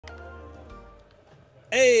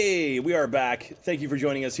Hey, we are back. Thank you for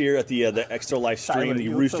joining us here at the Extra Life stream, the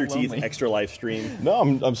Rooster Teeth Extra Life stream. No,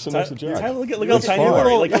 I'm sitting next to Jack. Look how tiny you are.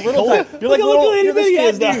 You're like little stat dude. You're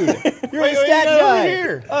the stat guy.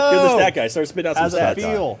 You're the stat guy. Start spitting out some stats.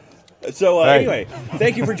 Feel. So anyway,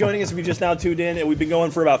 thank you for joining us. If you just now tuned in, we've been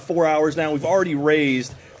going for about 4 hours now. We've already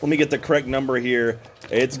raised. Let me get the correct number here.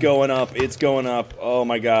 It's going up. It's going up. Oh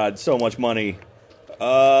my God, so much money.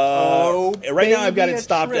 Right now I've got it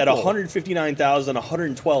stopped at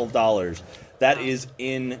 $159,112. That is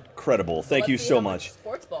incredible. Thank you so much.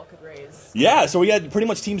 Sportsball could raise. Yeah, so we got pretty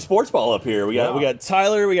much Team Sportsball up here. We got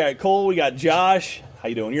Tyler, we got Cole, we got Josh. How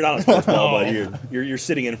you doing? You're not on Sportsball, but you're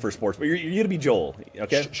sitting in for Sportsball. You're gonna be Joel,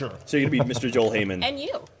 okay? Sure. So you're gonna be Mr. Joel Heyman. And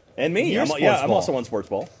you. And me. I'm also on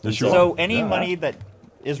Sportsball. So any money that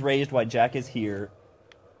is raised while Jack is here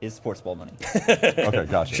is Sportsball money. Okay,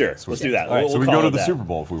 gotcha. Sure, let's do that. All right, we'll so we can go to the that. Super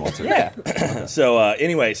Bowl if we want to. Yeah. So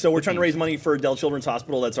anyway, we're trying to raise money for Dell Children's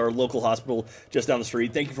Hospital. That's our local hospital just down the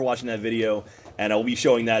street. Thank you for watching that video, and I'll be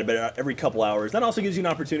showing that about every couple hours. That also gives you an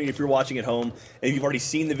opportunity if you're watching at home and if you've already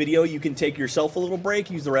seen the video, you can take yourself a little break,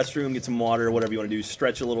 use the restroom, get some water, whatever you want to do,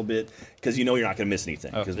 stretch a little bit because you know you're not going to miss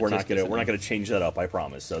anything because we're not going to change that up. I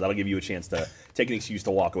promise. So that'll give you a chance to take an excuse to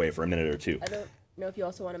walk away for a minute or two. I don't know if you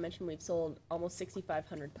also want to mention we've sold almost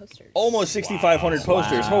 6,500 posters. Almost 6,500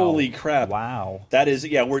 posters. Holy crap. Wow. That is,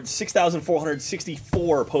 we're at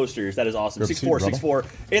 6,464 posters. That is awesome. 6464.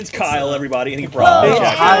 It's Kyle, everybody, and he brought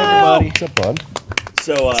Hi, everybody. What's up, bud?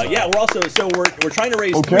 So we're trying to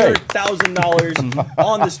raise $300,000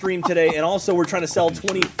 on the stream today, and also we're trying to sell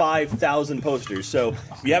 25,000 posters. So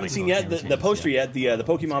if you haven't seen yet the poster yet, the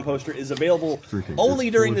Pokemon poster is available only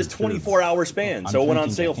during this 24-hour span. So it went on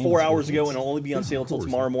sale 4 hours ago, and it'll only be on sale until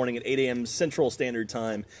tomorrow morning at 8 a.m. Central Standard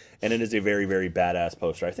Time. And it is a very, very badass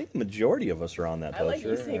poster. I think the majority of us are on that poster. I like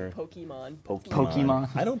you saying Pokemon. Pokemon.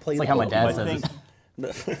 I don't play. It's like how my dad says it.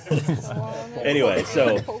 Anyway,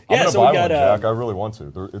 so I'm so we got Jack. I really want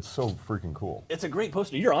to. It's so freaking cool. It's a great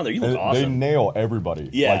poster. You're on there. You look awesome. They nail everybody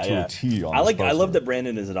to a T on this poster. I love that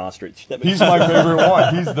Brandon is an ostrich. He's my favorite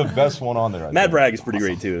one. He's the best one on there. Mad Bragg is pretty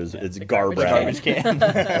great too. It's garbage can.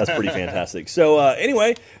 That's pretty fantastic. So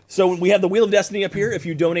anyway, so we have the Wheel of Destiny up here. If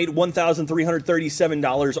you donate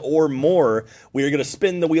 $1,337 or more, we are going to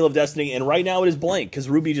spin the Wheel of Destiny. And right now it is blank because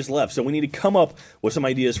Ruby just left. So we need to come up with some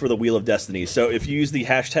ideas for the Wheel of Destiny. So if you use the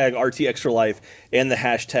hashtag RTExtraLife and the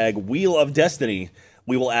hashtag Wheel of Destiny,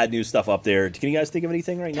 we will add new stuff up there. Can you guys think of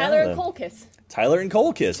anything right now? Tyler and Cole Kiss. Tyler and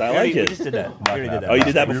Cole Kiss. I like it. We just did that. We already did that. Oh, you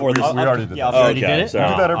did that before this? We already did that. Oh, okay. did it? We do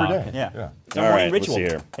that every day. Yeah. All right, ritual. let's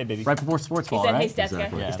see here. Hey, baby. Right before Sportsball, He said, right? hey,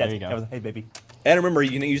 stats guy. Yeah, there you go. Hey, baby. And remember,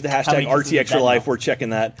 you can use the hashtag RTExtraLife. We're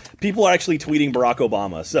checking that. People are actually tweeting Barack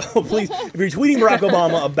Obama. So please, if you're tweeting Barack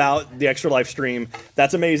Obama about the Extra Life stream,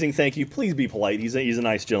 that's amazing. Thank you. Please be polite. He's a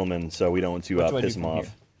nice gentleman, so we don't want to piss him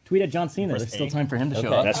off. Tweet at John Cena. There's still time for him to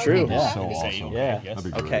show up. That's true. That's so awesome. Yeah. That'd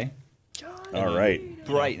be great. Okay. All right.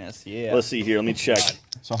 Brightness, yeah. Let's see here. Let me check.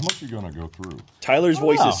 So how much are you going to go through? Tyler's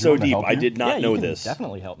voice is so You want me to deep. help I you? did not know you can this.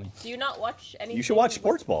 Definitely help me. Do you not watch anything? You should watch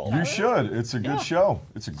Sportsball. You should. It's a good show.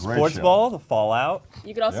 It's a great show. Sportsball, the Fallout.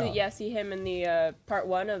 You could also see him in the part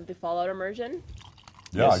 1 of the Fallout immersion.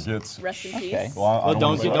 Yeah, it gets. Rest in peace. I don't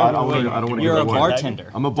don't wanna You're give a it away.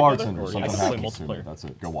 bartender. I'm a bartender. I Something can play happens to me. multiplayer. That's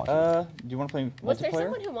it. Go watch it. Do you want to play Was there multiplayer?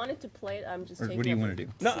 someone who wanted to play it? I'm just taking what do you want to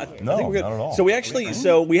do? No, I think No, we're good. not at all. So we actually,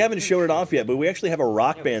 we haven't showed it off yet, but we actually have a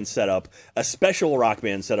rock band set up, a special rock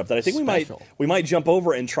band set up that I think we might jump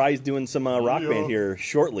over and try doing some rock band here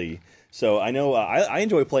shortly. So I know I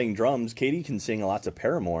enjoy playing drums. Katie can sing lots of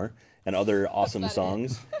Paramore and other awesome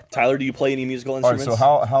songs. Tyler, do you play any musical All right, instruments?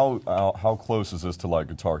 so how close is this to like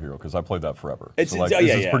Guitar Hero? Because I played that forever. It's so like, yeah, is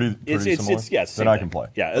yeah, this yeah. pretty similar? Yes. Then I can play.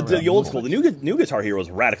 Yeah, the old school. The new Guitar Hero is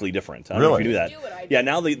radically different. I don't know if you knew that. Do what I do. Yeah,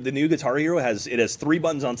 now the new Guitar Hero has 3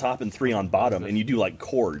 buttons on top and 3 on bottom, and you do like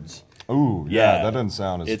chords. Ooh, yeah, that doesn't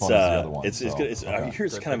sound as fun as the other one. It's so, good. I hear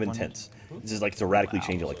it's kind of intense. It's just like to radically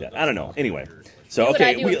change it like that. I don't know. Anyway, so Do what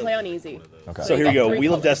I do and okay. play on easy. Okay. So here we go.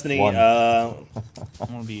 Wheel of Destiny.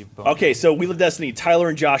 Okay, so Wheel of Destiny. Tyler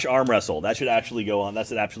and Josh arm wrestle. That should actually go on. That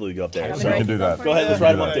should absolutely go up there. So we can do that. Go ahead. Let's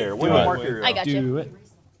write them up there. Where's the marker? I got you. Do it.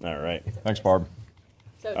 All right. Thanks, Barb.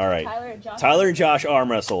 So All right. Tyler and Josh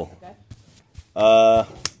Arm wrestle. Okay.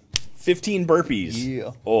 15 burpees.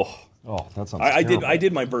 Yeah. Oh, that sounds I terrible.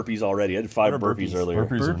 did my burpees already. I did 5 burpees earlier.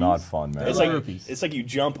 Burpees are not fun, man. It's like you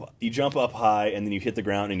jump up high and then you hit the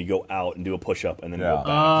ground and you go out and do a push up and then go back.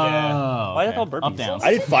 Oh. Why are they called burpees? Up, down.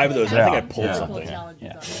 I did 5 of those. Yeah. I think I pulled something.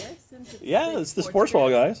 Yeah, it's the Sportsball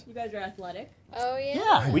guys. You guys are athletic. Oh,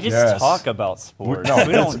 yeah. We just Yes. talk about sports. No,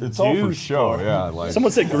 we don't it's do all for show. sport. Yeah, like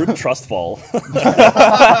Someone said group trust fall. Trust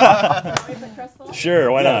fall?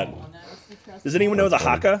 Sure, why not? Does anyone know the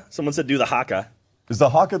haka? Someone said do the haka. Is the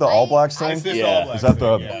haka the All Blacks thing? Yeah. Is that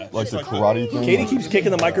the like the karate thing? Katie keeps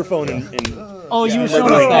kicking the microphone and Oh, you were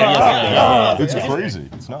showing us that yesterday. It's crazy.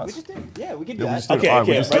 It's nuts. Yeah, we could do that. Okay, Alright,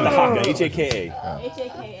 we okay, just right, did the it. haka,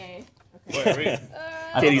 H-A-K-A. HAKA.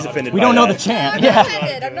 Katie's offended. We by don't know that. the chant. I'm Yeah.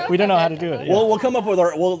 offended. I'm not We don't know how to offended. do it. Yeah. We'll come up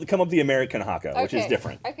with the American haka, which is Okay.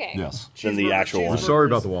 different Okay. Yes. than the actual We're one. sorry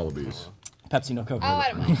about the Wallabies. Pepsi, no Coke. Oh, I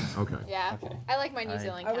don't mind. Okay. Yeah. I like my New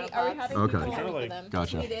Zealand Are we counterparts. having Okay. people For them.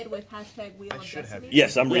 Gotcha. tweeted with hashtag Wheel of Destiny?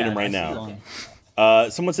 Yes, I'm reading right now.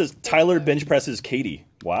 Someone says Tyler bench presses Katie.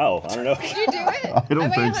 Wow, I don't know. Did you do it? I don't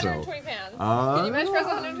weigh think so. 120 pounds. Can you bench press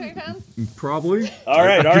 120 pounds? Probably. All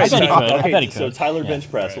right. I bet he could. I Okay, bet he so could. Tyler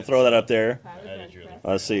bench press. We'll throw that up there.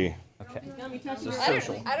 Let's see.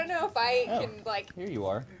 I don't know if I can like. Here you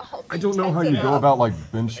are. I don't know how you go about like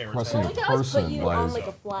bench pressing a Put person. you on Like, like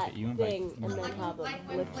a flat thing and then have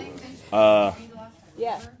them lift you.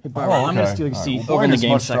 Yeah. Hey, Barbara, I'm going to steal your All seat right. over Well, in the Blaine is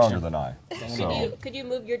game much stronger section. than I. So. Could you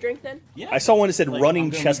move your drink then? I saw one that said running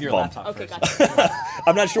chest bump. Okay, gotcha.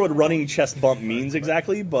 I'm not sure what running chest bump means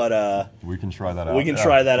exactly, but We can try that out. we can Yeah,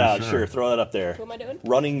 try that for out. Sure, throw that up there. What am I doing?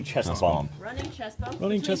 Running chest Chest bump. bump. Running chest bump.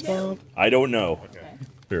 Running chest bump. I don't know.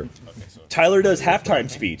 Here. Tyler does halftime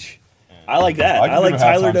speech. I like that. I can I like do a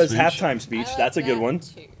Tyler halftime does speech. halftime speech. I like That's a good that one.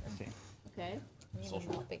 too. Okay.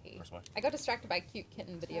 Biggie. I got distracted by cute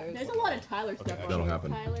kitten videos. There's a lot of Tyler stuff on That'll here.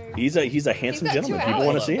 happen. Tyler He's a He's handsome got gentleman. two People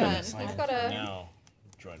want to hours see him. done. He's got a.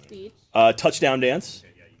 speech. Touchdown dance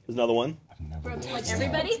is another one. From like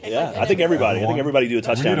everybody? Yeah, I think everybody. I think everybody do a We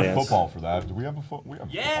touchdown need a dance. football for that. Do we have a foot? We have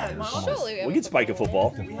football. Surely We could spike a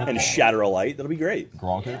football and shatter a light. That'll be great.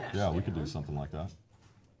 Gronk it? Yeah, we could do something like that.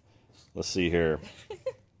 Let's see here.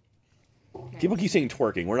 People keep saying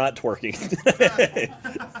twerking. We're not twerking.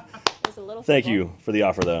 There's a little Thank football. you for the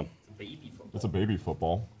offer, though. It's a baby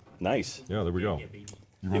football. Nice. Yeah, there we go. You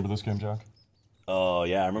remember this game, Jack? Oh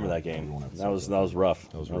yeah, I remember that game. That was rough.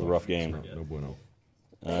 That was a rough game. No bueno.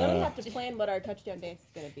 We don't have to plan what our touchdown dance is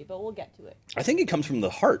going to be, but we'll get to it. I think it comes from the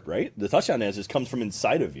heart, right? The touchdown dance just comes from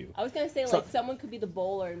inside of you. I was going to say, like, someone could be the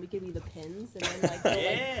bowler and we could be the pins, and then,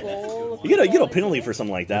 like, bowl. You get a penalty for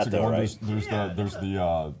something like That's that, a good though, one. right? There's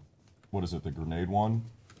the what is it? The grenade one.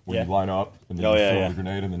 When Yeah. you line up and then Oh, you yeah, throw yeah. the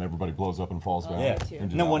grenade and then everybody blows up and falls back. Yeah. You can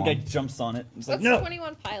do No that one guy jumps on it. It's like, What's no.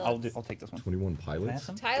 21 pilots? I'll take this one. 21 pilots.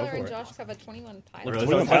 Tyler and Josh have a 21 pilots. Really?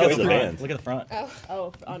 Look Pilots at of the the band. front. Look at the front. Oh,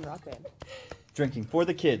 Oh, on Rock Band. Drinking for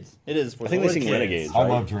the kids. It is for I think the they sing kids. Renegades, I right?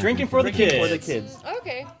 love Drinking for the Drinking for the kids. kids.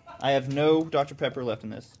 okay. I have no Dr. Pepper left in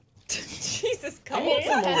this. Jesus, come Some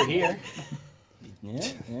over on. here.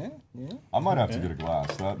 Yeah. I might have to get a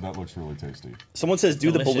glass. That looks really tasty. Someone says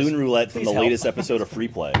do the Delicious. balloon roulette from Please the help. latest episode of Free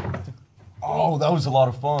Play. Oh, that was a lot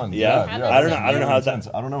of fun. Yeah. I don't know how that. Intense.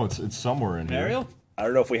 I don't know. It's somewhere in here. Ariel? I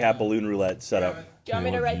don't know if we have balloon roulette set up. Do you want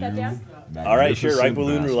me to write that down? All right, sure. Write Magnificent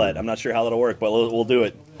balloon bastard. roulette. I'm not sure how that'll work, but we'll do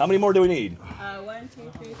it. How many more do we need? 1,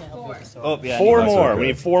 2, 3, 4. Oh, yeah. Four That's more. okay. We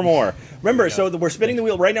need 4 more. Remember, so we're spinning the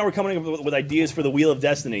wheel. Right now we're coming up with ideas for the Wheel of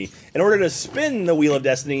Destiny. In order to spin the Wheel of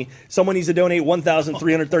Destiny, someone needs to donate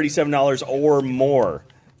 $1,337 or more.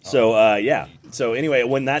 So, yeah. So anyway,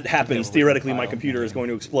 when that happens, theoretically my computer is going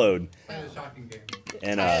to explode.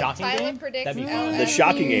 And Tyler predicts That'd be LSU. the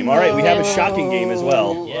shocking game. All right, we have a shocking game as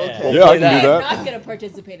well. Yeah. We'll Yeah, play I can do that. that. I'm not going to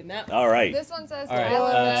participate in that. All right. This one says All right,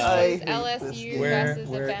 Tyler versus LSU Where- versus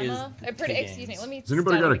where is Alabama. the Excuse me, let me. Has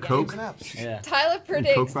anybody got a start again. Coke? Yeah. Tyler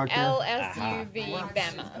predicts back there? LSU v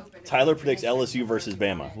Bama. Tyler predicts LSU versus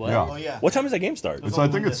Bama. Yeah. What time does that game start? It's. I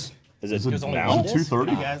think it's. Is Is it it only now? one?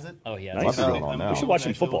 2:30. Oh, yeah. Nice. Might be going on now. We should watch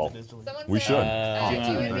some football. Someone We said, should. you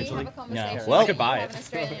do and me actually. have a conversation. Well, you could buy have it. an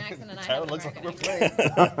Australian accent and I Tyler have an looks like American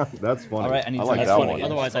we're accent. That's funny. All right, I need like to. that funny. one.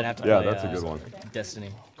 Otherwise, I'd have to Yeah, play, that's a good one. Destiny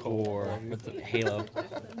or with the Halo.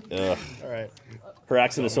 Ugh. All right. Her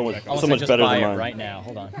accent is so much Almost so much just better buy than it mine. right now.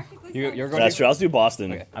 Hold on. You're going That's to. true. Let's do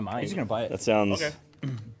Boston. I might. He's going to buy it. That sounds. Okay.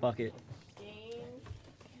 Fuck it.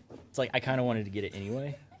 It's like I kind of wanted to get it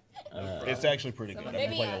anyway. It's actually pretty good. I've been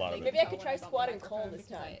Maybe, playing a lot of it. maybe I could try squatting Cole this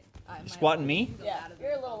time. Squatting me? Yeah,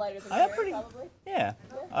 you're a little lighter than I'm Jared, pretty- probably. Yeah.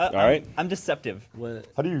 All right. I'm deceptive. What?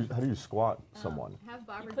 How do you squat someone?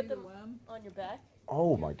 You put them on your back.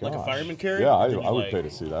 Oh my god. Like a fireman carry? Yeah, Or do you, I would like- pay to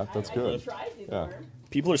see that. That's good. Try to do Yeah. the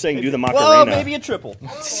People are saying do the Well, Macarena. maybe a triple.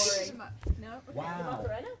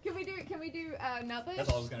 Macarena? Can we do nut bush? That's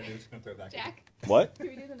all I was going to do. Just going to throw it back. Jack, What? can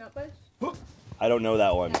we do the nut bush? I don't know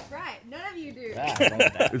that one. Right, none of you do.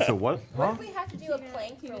 It's a what? Huh? We have to do a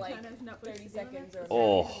plank for like 30 seconds or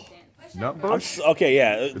Oh. Nut I'm bush? okay,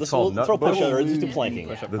 yeah. Let's called throw nut bush? push-ups or just do planking.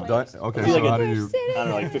 Okay, feel so like how it- do you? I don't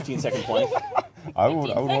know, like 15-second plank. I would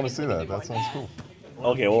want to see that. That sounds cool.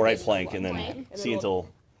 Okay, we'll write plank and then see until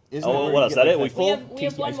what else? Is that it? We full? We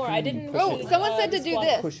have one more. I didn't. Oh, someone said to do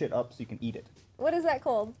this. Push it up so you can eat it. What is that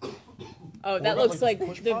called? Oh, that looks like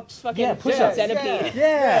the fucking push-ups. centipede.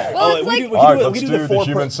 Yeah. Well, it's like. All right, let's do the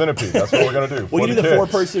human centipede. That's what we're gonna do. We can do the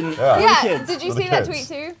 4-person. Yeah. Did you For the see that kids.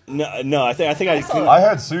 tweet too? No, I think I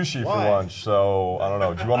had sushi for lunch, so I don't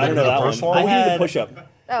know. Do you want me to do the first one? We can do the push-up.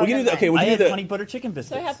 We can do the. Okay, we I can do had the. honey butter chicken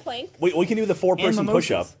biscuits. So I have plank. We can do the 4-person mimosas.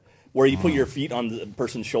 push-up. Where you put your feet on the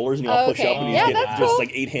person's shoulders and you all push Okay. up and you Yeah, get that's just cool.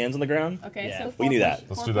 like 8 hands on the ground. Okay, Yeah. so We can do that.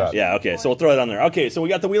 Let's do that. Yeah, okay, so we'll throw it on there. Okay, so we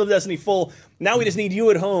got the Wheel of Destiny full. Now we just need you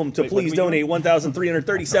at home to please donate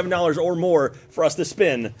 $1,337 or more for us to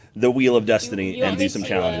spin the Wheel of Destiny You want and do me some to,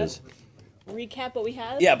 challenges. recap what we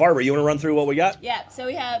have? Yeah, Barbara, you want to run through what we got? Yeah, so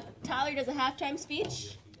we have Tyler does a halftime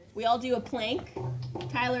speech. We all do a plank.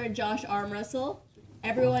 Tyler and Josh arm wrestle.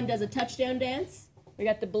 Everyone does a touchdown dance. We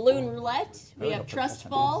got the balloon roulette. We have trust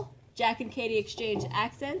fall. Jack and Katie exchange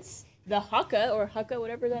accents. The Hukka,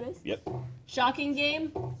 whatever that is. Yep. Shocking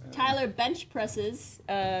game. Tyler bench presses.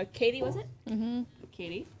 Katie, was it? Mm-hmm.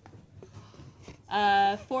 Katie.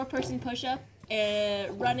 4-person push-up.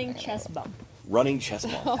 Running chest bump. Running chest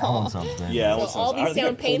bump. That one sounds dangerous. Yeah, that one So all sounds. these I think I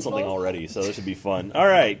sound pulled something painful? already, so this should be fun. All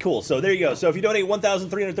right, cool. So there you go. So if you donate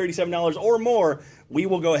 $1,337 or more, we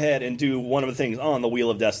will go ahead and do one of the things on the Wheel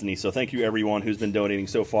of Destiny. So thank you everyone who's been donating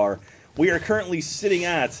so far. We are currently sitting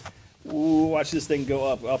at. Ooh, watch this thing go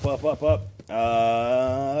up. I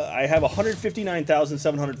have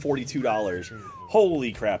 $159,742.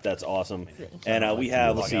 Holy crap, that's awesome. And we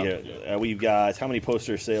have, let's see here, we've got, how many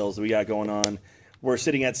poster sales do we got going on? We're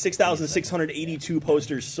sitting at 6,682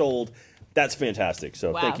 posters sold. That's fantastic.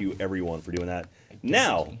 So Wow. thank you, everyone, for doing that.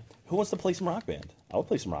 Now, who wants to play some Rock Band? I'll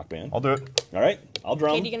play some Rock Band. I'll do it. All right, I'll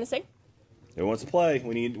drum. Katie, gonna sing? Who wants to play?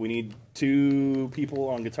 We need 2 people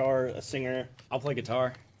on guitar, a singer. I'll play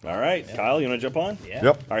guitar. All right, Kyle, you want to jump on? Yeah.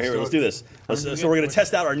 Yep. All right, here, let's do this. So we're going to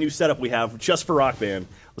test out our new setup we have just for Rock Band.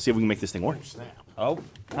 Let's see if we can make this thing work. Oh,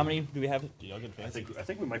 how many do we have? Y'all get I fancy.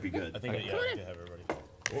 think we might be good. I think yeah, I have everybody.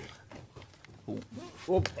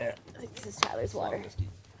 This is Tyler's water.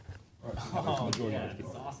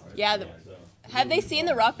 Yeah. Have they seen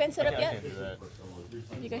the Rock Band setup yet?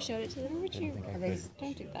 You guys showed it to them? Don't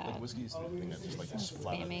do that. Whiskey's the thing that just like is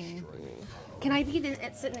flat. Spamming. Can I be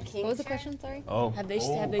sit in the king? What was the question? Sorry. Oh. Have they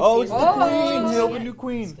seen Oh, it's it? the queen! We have a new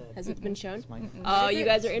queen. Has it been shown? Oh, you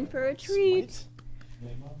guys are in for a treat.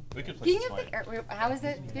 We could play King some of the, how is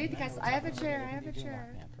it? King of the castle. I have a chair. I have a chair.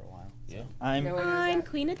 I'm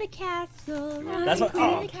queen of the castle. That's what. Queen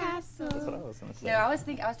Oh. of the castle. That's what I was gonna say. No, I was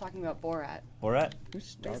talking about Borat. Borat. They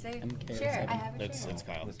say, chair. I have a chair. It's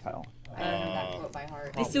Kyle. It's Kyle. I don't know that quote by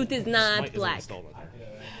heart. The suit is not black.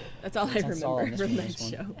 That's all I all remember in this from one, that this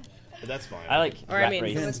one. show. But that's fine. I like Or I rat mean,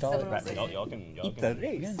 race. install it. Rat race. Y'all can. Eat the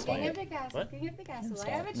race. King of the castle. King of the castle. I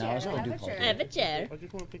have a chair. No, I was I gonna have do a Paul. I chair. have a chair. I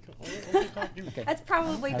just want to pick up. That's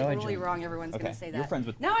probably How do I totally join? wrong. Everyone's Okay, gonna say that. you're friends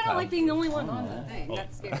with No, I don't Kyle. like being the only one on the thing.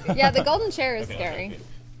 That's scary. Yeah, the golden chair is scary.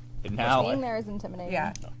 Now. Being there is intimidating.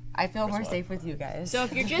 Yeah. I feel more safe with you guys. So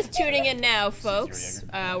if you're just tuning in now, folks,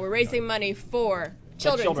 we're raising money for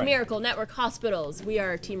Children's children. Miracle Network Hospitals. We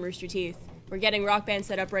are Team Rooster Teeth. We're getting Rock Band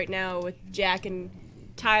set up right now with Jack and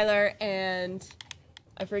Tyler and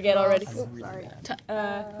I forget already. Who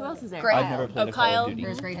else is there? Great. I've never played a Call Kyle. of Duty.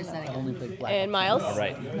 There's great setting. Only played Black. And Miles. All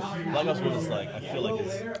right. Black Ops 1 is like, I feel like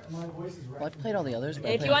it's. Well, I've played all the others. But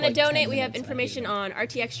I If played you want to like 10 donate, we have minutes. information on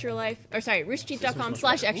RT Extra Life, or sorry,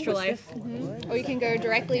 roosterteeth.com/extra life. Or you can go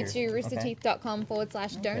directly to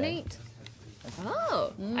roosterteeth.com/donate.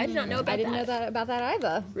 Oh, I did not know about I didn't know that. about that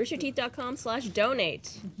either.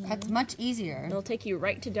 Roosterteeth.com/donate. That's much easier. It'll take you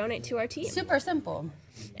right to donate to our team. Super simple.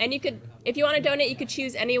 And you could, if you want to donate, you could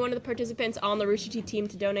choose any one of the participants on the Rooster Teeth team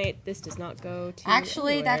to donate. This does not go to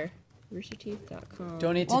Actually, that- anywhere. Roosterteeth.com.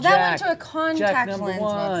 Donate to Well, Jack. that went to a contact Jack number lens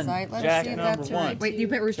one. website. Let's Jack see if number that's one. right. Wait, you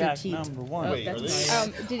put Rooster Jack Teeth. number one. Wait, are they?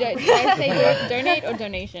 Did I say donate or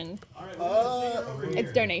donation?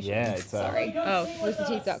 It's donation. Yeah, it's Sorry. Oh, Go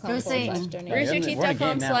sing. roosterteeth.com/donate.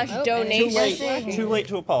 roosterteeth.com/donation. Too late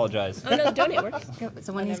to apologize. Oh no, donate works.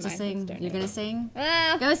 Someone needs to mind, sing. let's donate. You're gonna sing?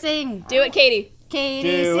 Ah, Go sing. Do it, Katie.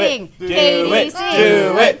 Katie, Do sing. it. Do Katie, it. sing.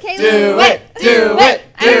 Do it. Kaylee, Do what? it. Do it.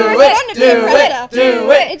 Do it. Do it.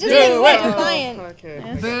 Do it. It just makes me defiant.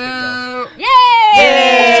 Boo.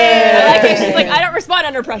 I like it. She's like, I don't respond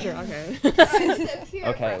under pressure. Okay.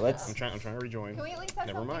 Okay, let's. I'm trying to rejoin. Can we at least have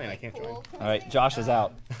Never something mind, I like can't cool? join. All right, Josh is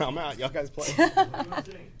out. I'm out. Y'all guys play.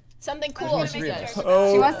 Something cool, she says. She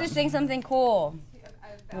wants to sing something cool.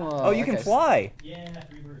 Oh, you can fly.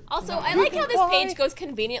 Also, I like how this page goes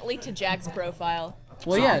conveniently to Jack's profile.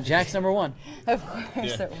 Well, yeah, Jack's number one. Of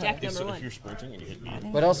course. it Jack If, number if one. you're sprinting and you hit me,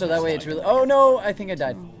 But also that way it's really. Oh no, I think I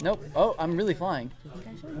died. Nope. Oh, I'm really flying.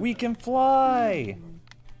 We can fly.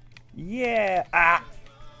 Yeah. Ah.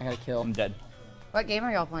 I got a kill. I'm dead. What game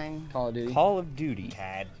are y'all playing? Call of Duty. Call of Duty.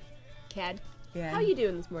 Cad. Cad. Yeah. How you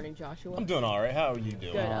doing this morning, Joshua? I'm doing all right. How are you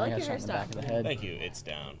doing? Good. I I like got your shot in the back hairstyle. of the head. Thank you. It's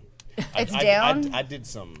down. It's down? I did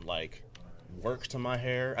some like work to my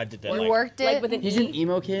hair. I did that. You like, worked it? Like with an He's E? an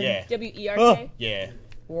emo kid. Yeah. W-E-R-K? Yeah.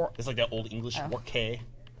 Wor- It's like that old English Oh. work K.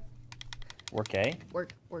 Work A.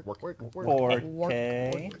 Work. Work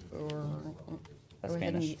A. That's with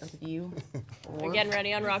Spanish. with you. We're getting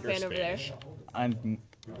ready on Rock You're Band over there. Spanish. I'm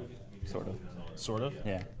sort of. Sort of.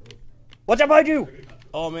 Yeah. Watch out behind you!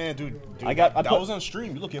 Oh man, dude. I that put- was on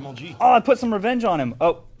stream. You look MLG. Oh, I put some revenge on him.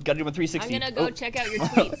 Oh, gotta do my I'm 360. gonna go Oh. check out your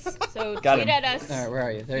tweets. So Got tweet him. at us All right, where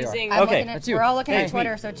are you? There you are. using I'm Okay, looking at, that's you. we're all looking Hey, at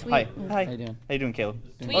Twitter, tweet. so tweet. Hi. Hi. How you doing? How you doing, Caleb?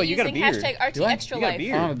 tweet Oh, you got a using beard. hashtag RT Do I? Extra You got a Life.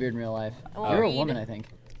 beard. I don't have a beard in real life. I'll You're a read woman, I think.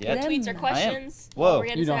 Yeah. Tweets or Them. questions. Whoa. We're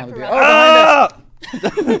getting You don't set have a for beard. Rock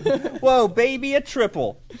Ah! Whoa, baby, a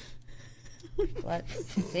triple. Let's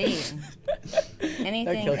see.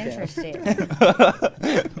 Anything killed Cam. interesting?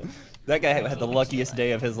 That guy had the luckiest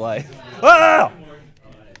day of his life. Ah!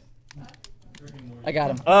 I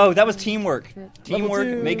got him. Oh, that was teamwork. Teamwork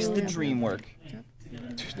two. makes the dream work.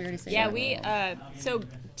 We already said Yeah, that. so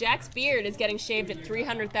Jack's beard is getting shaved at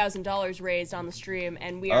 $300,000 raised on the stream,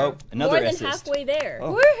 and we Oh, are another more than assist. halfway there.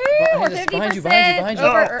 Oh. Woohoo! We're Behind us, 50%. behind you, behind you.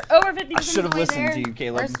 Over 50%. I should have way listened there. to you,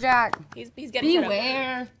 Caleb. Where's Jack? He's getting set up.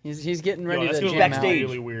 Beware. He's getting Yo, ready that's to gonna jam look out. backstage.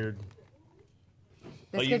 really weird.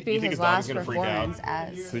 This you- could you be think his his dog is last gonna freak out? performance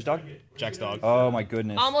as. Whose dog? Jack's dog. Oh my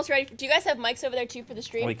goodness. Almost ready. Do you guys have mics over there too for the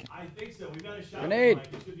stream? Like, I think so. We've got a shot. Grenade.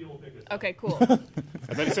 Okay, cool. I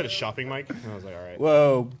thought he said a shopping mic. And I was like, all right.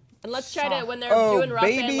 whoa. And let's try to, when they're Oh, doing Rock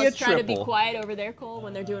baby, Band, a let's try to be triple. quiet over there, Cole,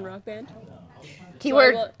 when they're doing Rock Band.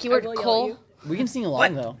 Keyword, So I will keyword yell at Cole. you. We can sing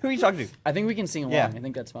along though. Who are you talking to? I think we can sing along. Yeah. I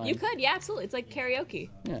think that's fine. You could, yeah, absolutely. It's like karaoke.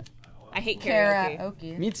 Yeah. I hate karaoke.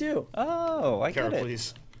 Karaoke. Me too. Oh, I Kara, get it.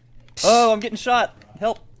 please. Oh, I'm getting shot.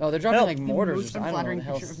 Help. Oh, they're dropping Help. like mortars. Most I don't know what unflattering the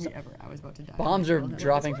hell. picture of me ever. I was about to die. Bombs are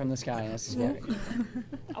dropping from the sky. And it's scary.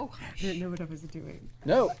 Oh, Didn't know what I was doing.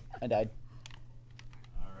 No, I died.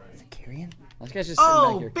 Is it Carrion? This guy's just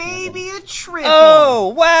sitting back here. a triple. Oh,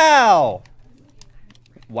 wow.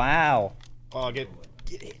 Wow. Oh, get.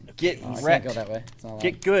 Get Oh, I can't wrecked. go that way. It's not allowed.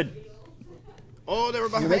 Get good. Oh, they were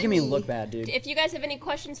behind You're making me me. look bad, dude. if you guys have any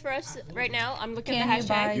questions for us right now, I'm looking Can at you the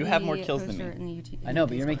buy hashtag. You have more the kills than poster me. in the I know,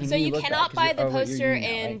 but you're making So me you look cannot bad 'cause buy you're- the oh, wait, you're poster using that,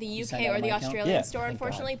 in right? the You UK signed or out the my account? Australian Yeah. store, Thank God.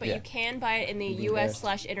 unfortunately, but Yeah. you can buy it in the be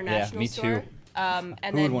US/international me store. too. And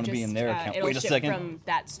Who then would wanna just, be in their account? it'll Wait a ship second. from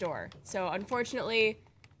that store. So unfortunately,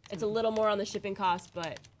 it's a little more on the shipping cost,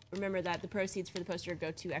 but remember that the proceeds for the poster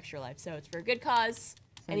go to Extra Life, so it's for a good cause.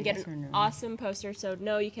 And you get yes or an no? awesome poster. So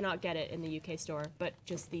no, you cannot get it in the UK store, but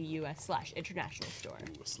just the US/international store.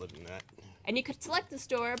 Ooh, slid in that. And you could select the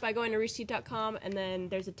store by going to roosterteeth.com, and then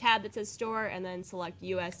there's a tab that says store, and then select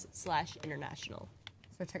US/international.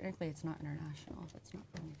 So technically, it's not international. If it's not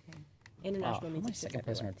from UK. Wow, International I'm means like it's second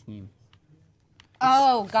place on our team.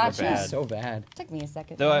 Oh, gotcha. bad. So bad. Took me a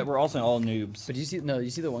second. Though we're also all noobs. But you see, no,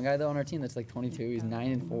 you see the one guy though on our team that's like 22. He's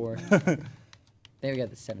 9-4. Then we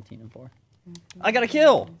got the 17-4. I got a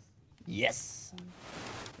kill. Yes.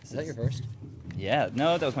 Is that your first? Yeah.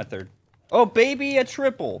 No, that was my third. Oh, baby, a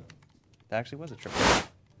triple. That actually was a triple.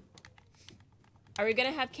 Are we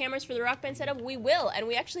gonna have cameras for the Rock Band setup? We will, and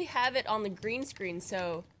we actually have it on the green screen,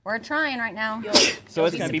 so We're trying right now. you'll, So you'll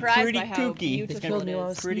it's gonna be surprised pretty by how kooky. beautiful killed it me while I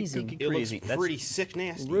is. was Pretty sneezing. kooky It crazy. looks That's pretty sick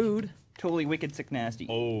nasty. Rude. totally wicked, sick, nasty.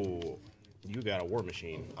 Oh, you got a war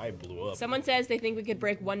machine. I blew up. Someone says they think we could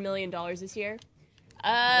break $1 million this year.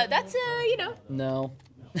 That's you know, No.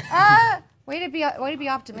 Way to be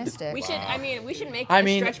optimistic. we should. I mean, we should make I a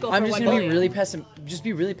mean, stretch goal I'm for just 1 gonna be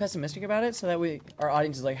million. really pessimistic about it, so that way our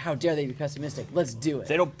audience is like, how dare they be pessimistic? Let's do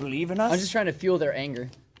They it. don't believe in us. I'm just trying to fuel their anger.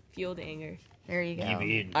 Fuel the anger. There you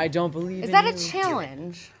go. I don't believe. Is in that a you.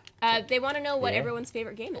 challenge? They want to know what Yeah. everyone's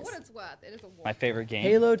favorite game is. it's worth, it is a war. My favorite game.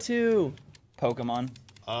 Halo 2. Pokemon.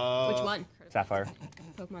 Which one? Sapphire.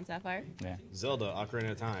 Pokemon Sapphire. Yeah. Zelda,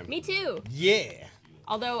 Ocarina of Time. Me too. Yeah.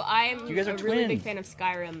 Although I'm You guys are a really big twins. fan of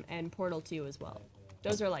Skyrim and Portal 2 as well.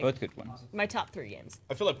 Those are like Both good ones. my top 3 games.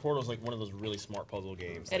 I feel like Portal's like one of those really smart puzzle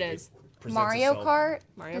games. It Like, is. presents Mario itself- Kart?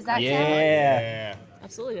 Mario Does that Kart. count? Yeah. Yeah.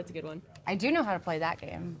 Absolutely, that's a good one. I do know how to play that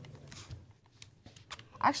game.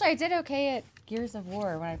 Actually, I did okay at Gears of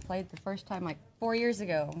War when I played the first time like 4 years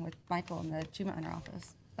ago with Michael in the Achievement Hunter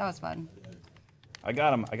office. That was fun. I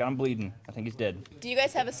got him. I got him bleeding. I think he's dead. Do you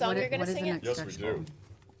guys have a song What you're gonna what is sing? the It? next Yes, we stretch do. goal?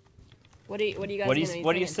 What are you guys What are gonna be you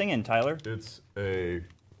What are you singing? singing, Tyler? It's a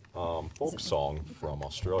folk song from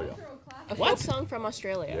Australia. A folk song from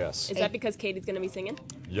Australia. Yes. Is that because Katie's gonna be singing?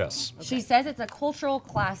 Yes. She says it's a cultural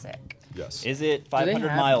classic. Yes. Is it Do they 500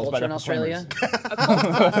 have miles by culture the in Australia? A cult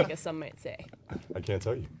classic, as some might say. I can't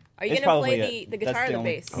tell you. Are you It's gonna probably play the guitar or the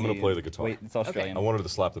bass? I'm gonna play the guitar. Wait, it's Australian. I wanted to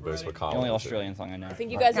slap the bass, but Kyle. The only wants it. Australian song I know. I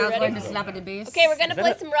think you guys are Kyle's going ready. to slap at the bass. Okay, we're gonna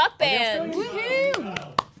play it? some rock band.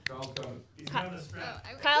 Woohoo!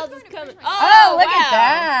 Kyle's is coming. Oh, look wow. at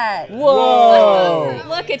that! Whoa!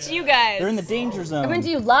 Look at you guys. They're in the danger zone. Coming to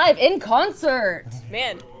you live in concert.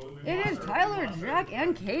 Man. It is Tyler, Jack,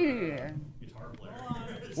 and Katie.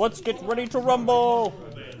 Let's get ready to rumble.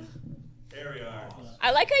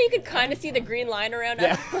 I like how you can kind of see the green line around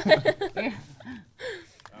us.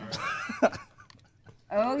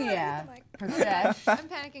 Oh yeah. Profesh. I'm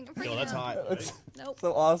panicking. I'm freaking Yo, that's out. hot. Nope.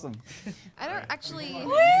 So awesome. I don't actually.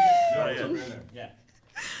 Yeah.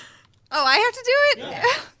 Oh, I have to do it? All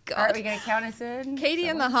right, God. we gonna count us in? Katie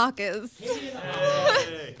and the Hawkers.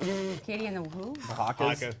 Katie and the who?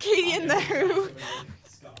 Haka. Katie and the Who.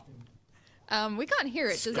 We can't hear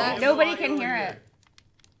it. Does that? Nobody can hear it.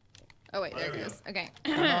 Oh wait, there it goes. Okay.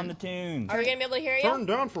 Turn on the tunes. Are we gonna be able to hear you? Turn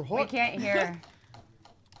down for We what? can't hear.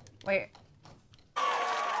 Wait.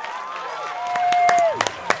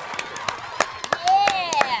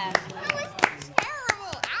 Yeah. That was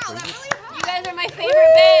terrible. Ow, that really hurt. You guys are my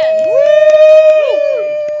favorite band.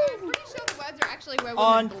 So I'm pretty sure the words are actually where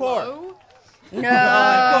women Encore. blow. No.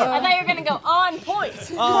 I thought you were gonna go on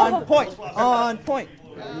point. On point. On point.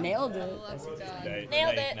 Nailed it.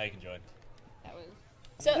 Nailed it. Now you can join.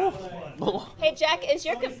 So, hey Jack, is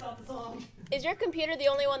your computer the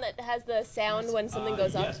only one that has the sound when something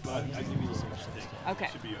goes up? Yes, but I give you this much stick. Okay.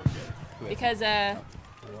 Should be okay. Because I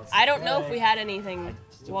don't know if we had anything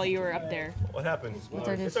while you were up there. What happened? What's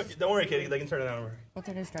our It's okay. Don't worry, Katie. They can turn it on over. What's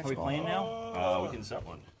our stretch Are we goal? playing now? We can set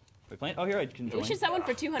one. We playing? Oh, here I can join. We should set one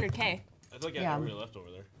for 200K. I feel like I Yeah. have nobody left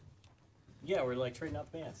over there. Yeah, we're like trading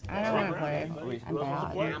up bands. I don't want to play. I'm bad. I'm Are we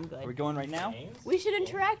good. going right now? We should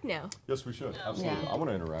interact now. Yes, we should. Absolutely. Yeah. I want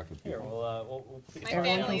to interact with Here, people. we'll pick My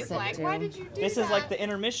Everyone family can is sit like, too. why did you do This that? is like the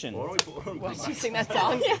intermission. Why don't we Did you sing that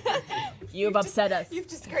song? You have upset us. You've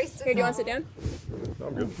disgraced us. Here, do you want to sit down?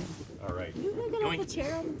 I'm good. All right. You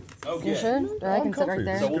sure? Or I can sit right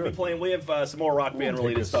there. So So we'll be playing. We have some more rock band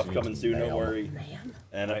related stuff coming soon. Don't worry.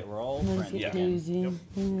 And Right, we're all friends. yeah.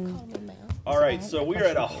 All right, so we are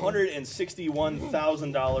at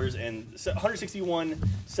 $161,000 and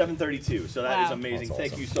 $161,732. So that is Wow. amazing. That's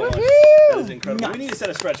Thank awesome. you so much. That is incredible. We need to set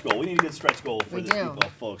a stretch goal. We need to get a stretch goal for We this do. people,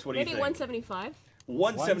 folks. What do you Maybe think? 175.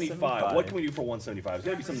 175. What can we do for 175? It's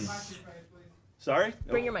gotta be something. Sorry.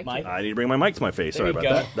 Bring your mic. Mike? to I need to bring my mic to my face. Sorry There about you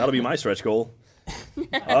go. that. That'll be my stretch goal.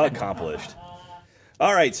 Accomplished.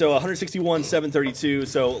 All right, so 161,732.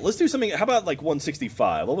 So let's do something. How about like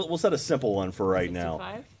 165? We'll set a simple one for right now.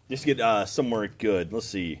 65? Just to get somewhere good. Let's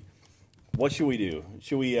see. What should we do?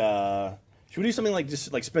 Should we do something like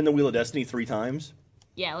just like spin the wheel of destiny 3 times?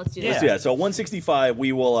 Yeah, let's do Yeah. Let's that. do that. So 165,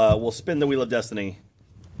 we'll spin the wheel of destiny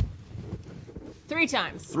 3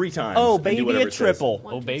 times. 3 times. Oh, and do baby, whatever a it says. triple.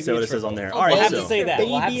 Oh, baby, So a what it says triple. on there. Oh, All right, We'll have so, to say that.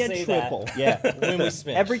 We'll have Baby to a say triple. that. Yeah. When we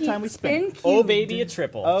spin. Every time we spin. Oh, baby, a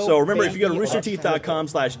triple. Oh, So remember, if you go to baby, a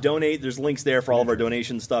roosterteeth.com/donate, there's links there for all of our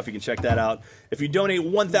donation stuff. You can check that out. If you donate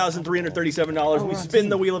 $1,337, we spin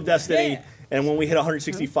the wheel of destiny, and when we hit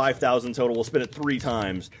 165,000 total, we'll spin it 3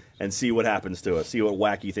 times and see what happens to us. See what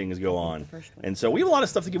wacky things go on. And so we have a lot of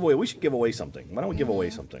stuff to give away. We should give away something. Why don't we give away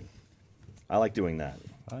something? I like doing that.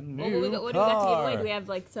 A What do new we got to give away? car. Do we have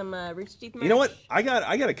like some Rooster Teeth merch? You know what? I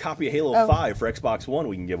got a copy of Halo 5 for Xbox One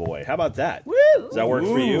we can give away. How about that? Woo! Does that work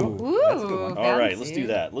for you? Ooh, All right, let's do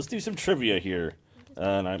that. Let's do some trivia here.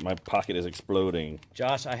 My pocket is exploding.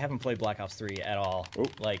 Josh, I haven't played Black Ops 3 at all. Oh.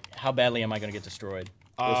 Like, how badly am I going to get destroyed?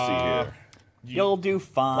 Let's see here. You'll do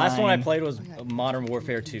fine. Last one I played was Modern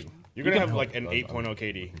Warfare 2. You're going to have like an 8.0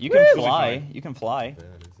 KD. You can fly. You can fly.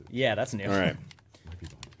 Yeah, that's new. All right.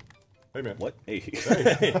 Hey, man. What? Hey.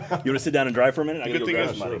 You want to sit down and drive for a minute? I The gotta good go thing grab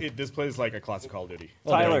is, somebody. this plays like a classic Call of Duty.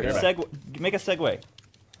 Tyler, there. make a segue.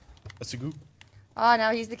 A Sugu. Oh,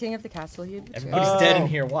 now he's the king of the castle. Everybody's dead in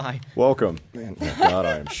here. Why? Welcome. Man, oh God,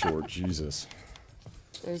 I am short. Jesus.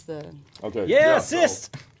 There's the. Okay. Yeah, so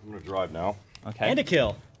assist! I'm gonna drive now. Okay. And a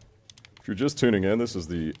kill. If you're just tuning in, this is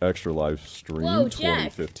the Extra Live Stream Whoa,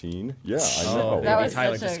 Jack. 2015. Yeah, I Oh, know. That baby, was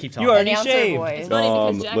Tyler, such just a- keep You talking. already Announcer shaved. voice. It's funny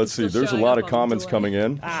because Jack Let's is see. still There's a showing lot up of on comments delay. coming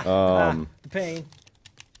in. The pain.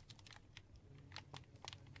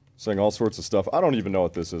 Saying all sorts of stuff. I don't even know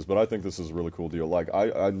what this is, but I think this is a really cool deal. Like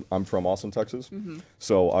I'm from Austin, Texas,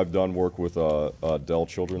 so I've done work with Dell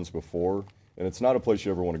Children's before, And it's not a place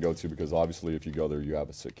you ever want to go to because obviously if you go there, you have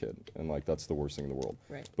a sick kid. And like, that's the worst thing in the world.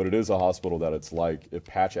 Right. But it is a hospital that it's like, if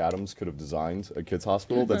Patch Adams could have designed a kid's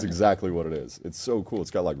hospital, that's exactly what it is. It's so cool.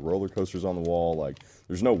 It's got like roller coasters on the wall. Like,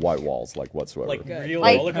 there's no white walls like whatsoever. Like real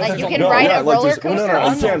Like- roller like coasters. you on can the ride wall? a roller coaster No,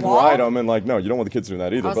 on you the can't wall? ride them. And like, no, you don't want the kids doing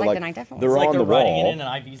that either. I was but like, like, then I definitely they're It's like on they're the riding wall. it in,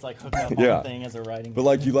 and IV's like hooked up on Yeah. the thing as they're riding. But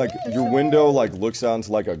like your window like looks out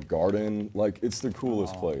into like a garden. Like it's the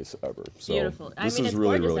coolest place ever. So Beautiful. I this mean, is it's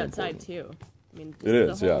really, gorgeous really outside important. too. I mean, It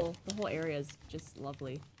is, the yeah. whole, The whole area is just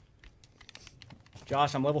lovely.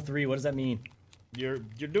 Josh, I'm level 3. What does that mean? You're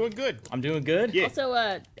doing good. I'm doing good. Yeah.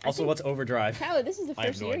 Also, Also, what's overdrive? Tyler, this is the I have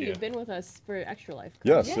first no year idea. you've been with us for Extra Life.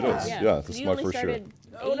 Yes, correct? it is. Yeah, this is You my only first year. started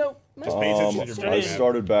Oh no. Just pay attention to your I mini-map.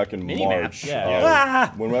 started back in Mini-map, March.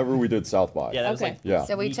 yeah. Whenever we did South by. Yeah, that was Okay. like. Yeah.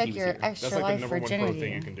 So we Me took too, your serious. extra That's like life the number one pro thing you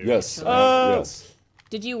virginity. can do. Yes. Oh. Yes.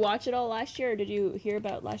 Did you watch it all last year, or did you hear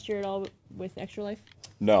about last year at all with Extra Life?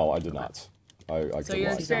 No, I did not. I So couldn't you're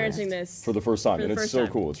watch it. experiencing this For the first time, for the and it's first so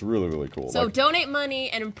time. cool. It's really, really cool. So Like, donate money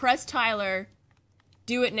and impress Tyler.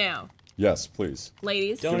 Do it now, yes, please.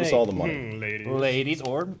 ladies. Give Donate. us all the money. Ladies. Ladies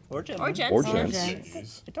or gentlemen. Or gents. Or Or gents.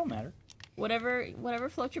 gents. It don't matter. Whatever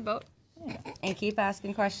floats your boat. And keep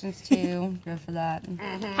asking questions too. Go for that.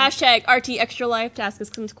 Hashtag RT Extra Life to ask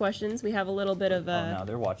us some questions. We have a little bit of Oh no,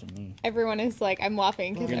 they're watching me. Everyone is like, I'm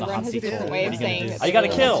laughing because You're in the everyone hot has a seat. different What way are of you gonna saying do? that. Oh, you gotta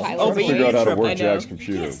they're kill. Tyler. Oh, I'll figure out how to I work know. Jack's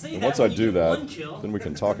computer. And once I do that, then we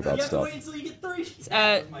can talk about stuff.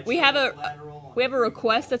 we have a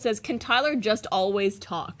request that says, "Can Tyler just always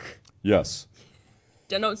talk? Yes.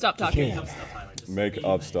 Don't stop talking." Make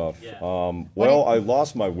up stuff. Well, I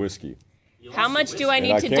lost my whiskey. How much do I And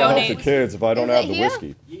need I to can't help donate? the kids if I don't Is have it the here?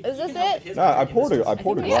 whiskey. Is this it? Nah, I poured a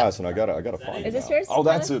glass and I gotta find it. Is this now. yours, Oh,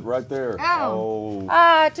 that's Tyler? it right there. Oh.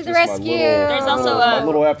 Oh. To the Just my rescue. little- There's also my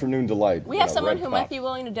little afternoon delight. We have in a someone red who cup. might be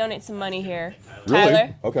willing to donate some money here. Really?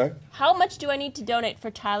 Tyler, Okay. how much do I need to donate for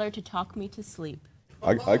Tyler to talk me to sleep?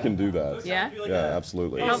 I can do that. Yeah. Yeah,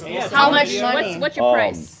 absolutely. How much? money? What's your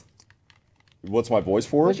price? What's my voice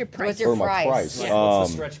for? What's your price? What's your Or my price? price? Yeah, what's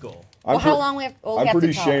the stretch goal? I'm Well, how pre- long we have? Well, we I'm have pretty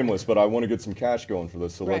to talk. shameless, but I want to get some cash going for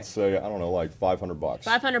this. So Right. let's say I don't know, like $500.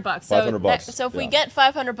 $500. So, 500 bucks, So if we yeah. get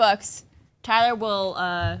 $500, Tyler will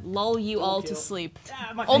lull you all to sleep.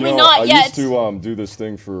 You Only know, not I yet. used to do this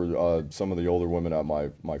thing for some of the older women at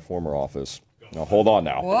my former office. Now hold on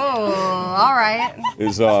now. Whoa. All right.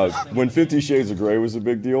 Is when 50 Shades of Grey was a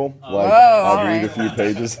big deal. Like all I'd read right. a few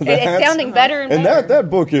pages of that. It's sounding better and And better. that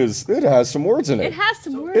book it has some words in it. It has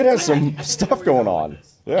some words. It has some stuff going on.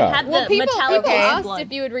 Yeah. It had Well, the people metallic asked blood.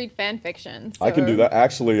 if you would read fan fiction. I can so- do that.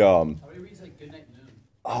 Actually, oh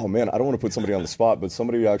man, I don't want to put somebody on the spot, but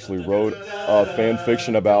somebody actually wrote fan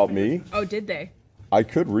fiction about me. Oh, did they? I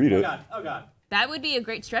could read it. Oh god. That would be a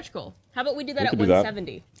great stretch goal. How about we do that We at could do that.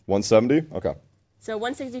 170? 170? Okay. So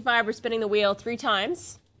 165, we're spinning the wheel 3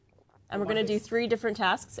 times, and we're going to do 3 different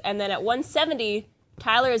tasks. And then at 170,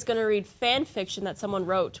 Tyler is going to read fan fiction that someone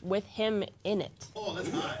wrote with him in it.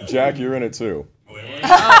 Jack, you're in it too.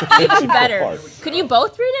 Even better. Part. Could you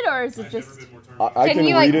both read it, or is it just... I Can can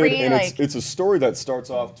you, like, read it, read, and like- it's a story that starts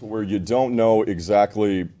off to where you don't know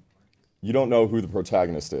exactly, you don't know who the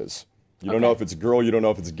protagonist is. You don't know if it's a girl, you don't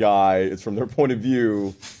know if it's a guy. It's from their point of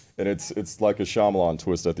view, and it's like a Shyamalan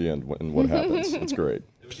twist at the end in what happens. It's great.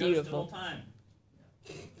 Beautiful.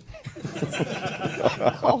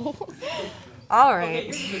 All right.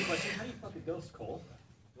 Here's a good question. How do you fuck a ghost, Cole?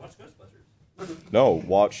 Watch Ghostbusters. No,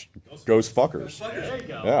 watch Ghost Fuckers. There you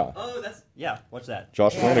go. Yeah. Oh, that's Yeah, watch that.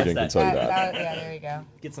 Josh Flanagan can That's tell you that. Yeah, there you go.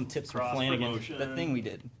 get some tips from Flanagan. The thing we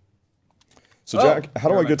did. So Jack, how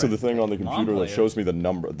do You're I my get to the friend. thing on the computer that Non-player. shows me the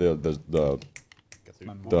number, the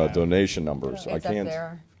donation numbers? I It's up can't.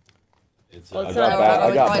 there. Well, I it's got not- bad, I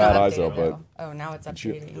it's got probably bad not eyes though, updated, but Oh, now it's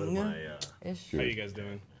you- updating. Ish. How you guys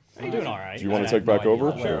doing? You're doing all right. do you want I to take have no back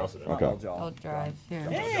over? idea. Sure. Okay. I'll drive here.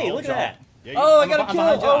 Hey, look at that. Yeah, Oh, I I'm got a behind- I'm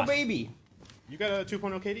kill. behind Oh, Josh. baby. You got a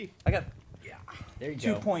 2.0 KD. I got There you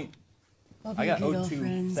 2 go. point. I got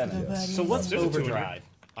 027. So what's There's a two in here. overdrive?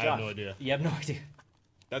 I have Josh, no idea. You have no idea.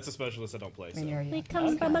 That's a specialist I don't play. So. When you're We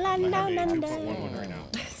come from a land I down have a under. 2.11 right now.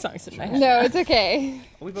 Songs in my head. No, it's okay.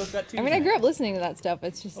 We both got 2. I mean, I grew up listening to that stuff.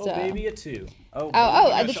 It's just. Oh, baby, a 2.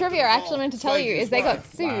 The trivia I actually meant to tell you is they got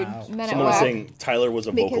sued. Men at Someone was work saying Tyler was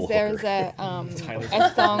a vocal because there's hooker.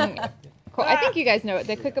 a song, Cool. I think you guys know it.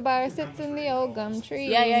 The kookaburra sits in the old gum tree.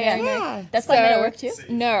 Yeah. That's by Men at Work too?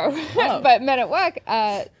 No. But Men at Work,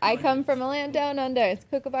 I come from a land down under. It's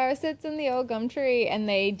kookaburra sits in the old gum tree, and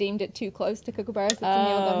they deemed it too close to kookaburra sits in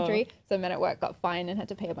the old gum tree. So Men at Work got fined and had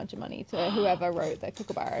to pay a bunch of money to whoever wrote the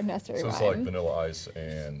kookaburra nursery So rhyme. it's like Vanilla Ice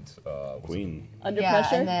and Queen. Under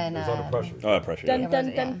Pressure? And then, It was Under Pressure. Oh, Pressure. Dun, Yeah.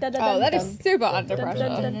 dun, dun, dun, dun, Oh, that dun, is super under pressure.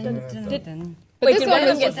 But Wait, this did one one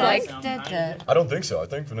of was them just get like, I don't think so. I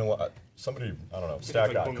think Vanilla. Somebody, I don't know.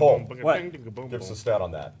 Stat guy. Cole. What? Give us a stat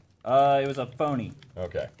on that. It was a phony.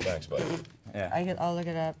 Okay. Thanks, buddy. Yeah. I'll look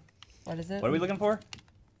it up. What is it? What are we looking for?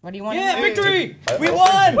 What do you want? Yeah, victory! We I don't won!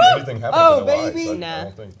 think anything happened Oh, to Vanilla Ice. baby! I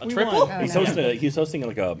don't think. A triple? Oh, He's hosting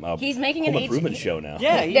like a He's making home an improvement show now.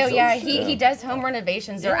 Yeah, he does home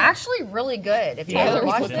renovations. They're actually really good. If you ever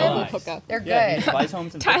watch them, they're good. Buys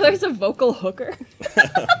homes and Tyler's a vocal hooker.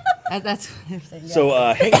 That's what they're saying. Yeah. So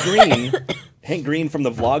Hank Green from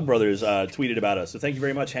the Vlog Brothers tweeted about us. So thank you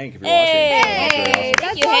very much, Hank, if you're watching. hey,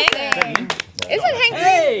 that's awesome. Isn't Hank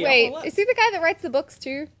Green? Wait, is he the guy that writes the books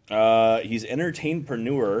too? He's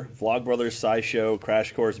entertainpreneur, Vlog Brothers, SciShow,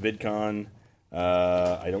 Crash Course, VidCon.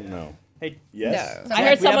 I don't know. Hey, yes. I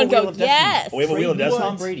heard someone go, yes. Oh, we have a Wheel of Destiny.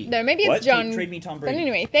 Tom Brady. No, maybe What? it's John. Trade me Tom But Brady.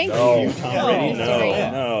 anyway, thank No, you. Tom Brady.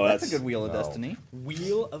 No, That's a good Wheel of Destiny.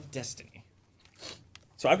 Wheel of Destiny.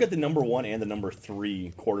 So I've got the number 1 and the number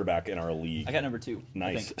 3 quarterback in our league. I got number 2.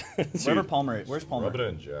 Nice. Wherever Palmer is. Where's Palmer? Rub it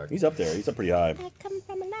in, Jack. He's up there. He's up pretty high. I come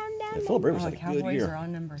from a down. Philip Rivers had The a good Cowboys year. are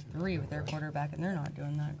on number 3 with their quarterback, and they're not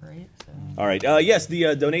doing that great. So. All right. Yes,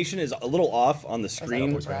 the donation is a little off on the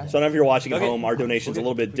screen. So I don't know if you're watching at home, our donation's a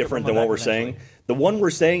little bit different than what we're saying. The one we're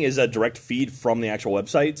saying is a direct feed from the actual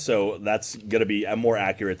website, so that's going to be more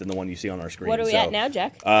accurate than the one you see on our screen. What are we at now,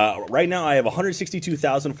 Jack? Right now, I have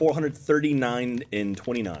 162,439 in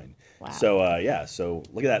 29. Wow. So so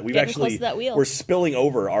look at that. We've Getting close actually to that wheel. we're spilling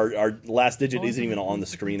over. Our last digit isn't even on the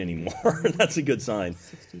screen anymore. That's a good sign.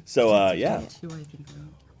 So yeah.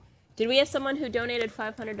 Did we have someone who donated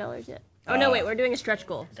 $500 yet? Oh no, wait, we're doing a stretch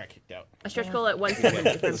goal. Got kicked out. A stretch goal at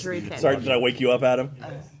 170 from Tariq. Sorry, did I wake you up, Adam?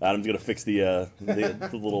 Adam's gonna fix the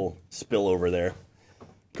little spill over there.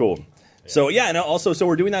 Cool. So yeah, and also, so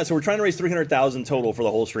we're doing that. So we're trying to raise 300,000 total for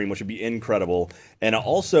the whole stream, which would be incredible. And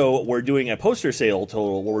also, we're doing a poster sale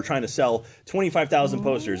total where we're trying to sell 25,000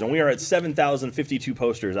 posters, and we are at 7,052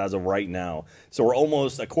 posters as of right now. So we're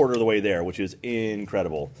almost a quarter of the way there, which is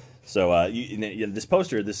incredible. So this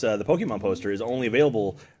poster, the Pokemon poster, is only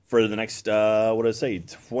available for the next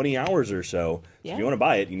 20 hours or so. Yeah. If you want to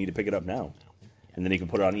buy it, you need to pick it up now, and then you can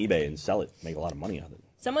put it on eBay and sell it, make a lot of money on it.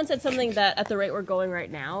 Someone said something that at the rate we're going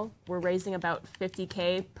right now, we're raising about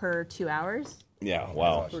 $50K per 2 hours. Yeah,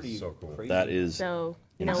 wow. That's so cool. That is. So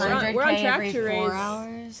insane. we're on track every to 4 raise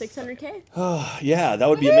hours. 600K. Yeah, that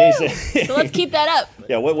would be amazing. So let's keep that up.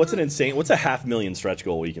 Yeah, what's a $500,000 stretch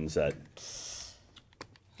goal we can set?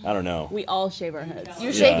 I don't know. We all shave our heads.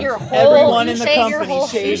 You shave your whole. Everyone you in the shave your company whole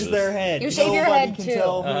shaves face. their head. You shave your Nobody head can too.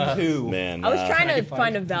 tell who. Man, I was trying to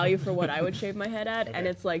find a value for what I would shave my head at, and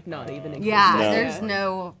it's like not even existing. Yeah, No. there's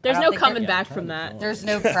no. There's I no don't think coming there- back from that. There's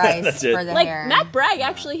no price That's it. for the Like hair. Matt Bragg,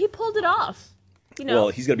 actually, he pulled it off. You know, Well,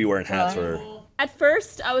 he's gonna be wearing hats for. at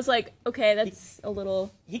first I was like, okay, that's a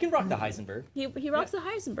little. He can rock the Heisenberg. He rocks the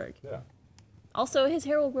Heisenberg. Yeah. Also, his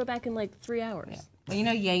hair will grow back in like 3 hours. Yeah. Well, you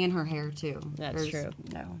know Yang and her hair too. That's true.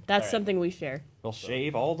 No. That's something we share. We'll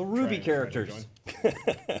shave all the Ruby characters.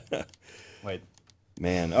 Wait.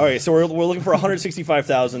 Man, all right. So we're looking for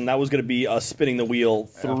 165,000. That was going to be us spinning the wheel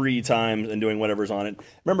 3 times and doing whatever's on it.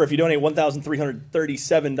 Remember, if you donate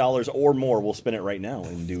 $1,337 or more, we'll spin it right now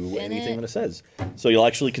and do anything that it says. So you'll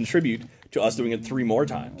actually contribute to us doing it 3 more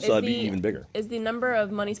times. So that'd be even bigger. Is the number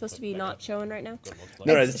of money supposed to be not showing right now?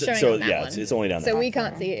 No, It's showing on that one. it's only down there. So we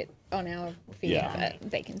can't see it on our feed, Yeah. but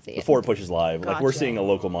they can see it. Before it pushes live, like we're Gotcha. seeing a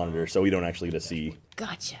local monitor, so we don't actually get to see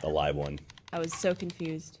Gotcha. the live one. I was so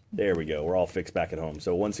confused. There we go. We're all fixed back at home.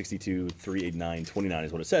 So 162, 389, 29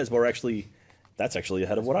 is what it says, but that's actually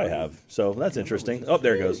ahead of what I have. So that's interesting. Oh,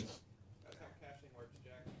 there it goes.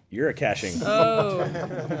 You're a caching. Oh.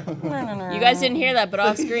 You guys didn't hear that, but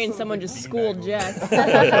off screen, someone just schooled Jack.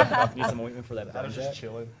 Need some ointment for that. I was just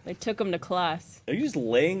chilling. They took him to class. Are you just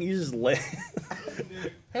laying? Where is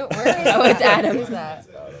Oh, it's Adam. Who's that?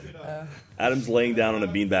 Adam's laying down on a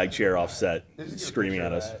beanbag chair offset, screaming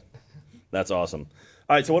at us. That's awesome.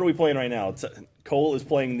 All right, so what are we playing right now? Cole is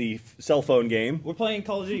playing the cell phone game. We're playing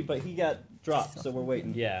Call of Duty, but he got dropped, so we're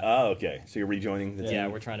waiting. Yeah. Oh, okay. So you're rejoining the team? Yeah,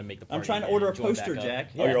 we're trying to make the party. I'm trying to and order a join poster, back up. Jack.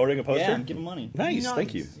 Oh, you're ordering a poster? Yeah, I'm giving money. Nice,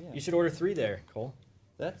 thank you. Yeah. You should order 3 there, Cole.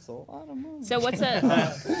 That's a lot of money. So what's a...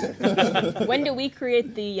 When do we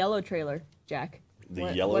create the yellow trailer, Jack? The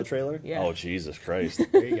What- yellow what- trailer? yeah. Oh, Jesus Christ.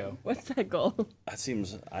 There you go. What's that goal? That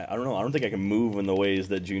seems, I don't know. I don't think I can move in the ways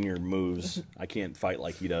that Junior moves. I can't fight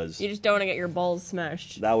like he does. You just don't want to get your balls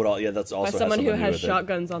smashed That would all, yeah, that's also by someone has who something to has do with it.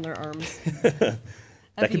 shotguns on their arms.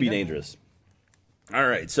 That could be dangerous. All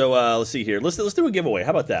right, so let's see here. Let's do a giveaway.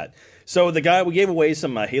 How about that? So we gave away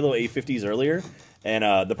some Halo A50s earlier,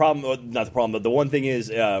 and the problem, not the problem, but the one thing is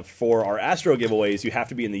for our Astro giveaways, you have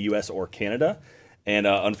to be in the U.S. or Canada, and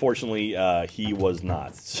unfortunately, he was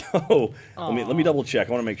not. So let me double check.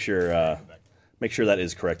 I want to make sure that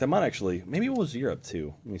is correct. I might actually, maybe it was Europe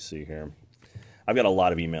too. Let me see here. I've got a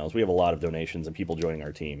lot of emails. We have a lot of donations and people joining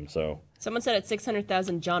our team. So Someone said at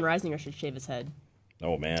 600,000, John Reisinger should shave his head.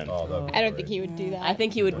 oh man. I don't think he would do that. I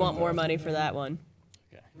think he would want more money for that one.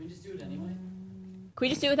 Can we just do it anyway? Can we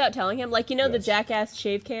just do it without telling him? Like, you know the Jackass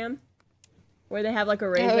shave cam? Where they have like a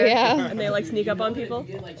razor yeah. and they like sneak up on people? If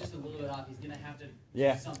you get like just a little bit off, he's gonna have to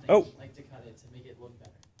Yeah. do something like to cut it to make it look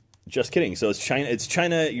better. Just kidding. So it's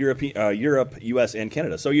China, Europe, U.S. and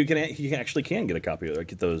Canada. So you can actually get a copy of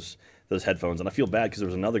get those headphones. And I feel bad because there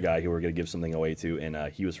was another guy who we were going to give something away to, and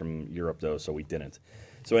he was from Europe though, so we didn't.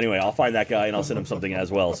 So anyway, I'll find that guy and I'll send him something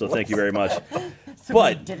as well. So thank you very much.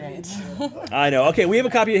 But didn't. I know. Okay, we have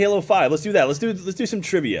a copy of Halo 5. Let's do that. Let's do some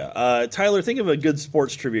trivia. Tyler, think of a good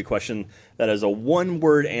sports trivia question that has a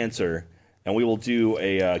one-word answer, and we will do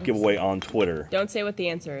a giveaway on Twitter. Don't say what the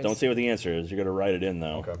answer is. Don't say what the answer is. You're going to write it in,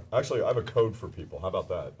 though. Okay. Actually, I have a code for people. How about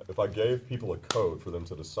that? If I gave people a code for them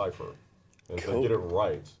to decipher, and if they get it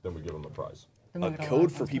right, then we give them a prize. A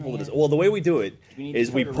code for people to well, the way we do it is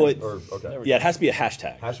we put yeah, it has to be a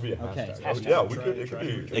hashtag. Has to be a hashtag. Okay. Oh, yeah, we could. It could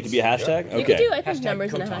be. It could be a hashtag. Yeah. You Okay. can do, I think,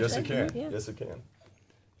 numbers in a hashtag. Yes, it can. Yeah. Yes, it can.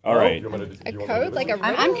 All right. You want me to- A you want me to code, do like it? a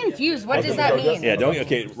I'm confused. What does that mean? Yeah. Don't.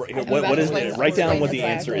 Okay. What is it? Write down what the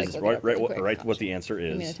answer is. Write what the answer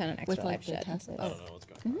Give me a is. ton of extra life shit. I don't know. Let's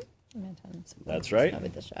go. That's right.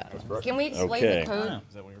 With the shot. Can we explain Okay. the code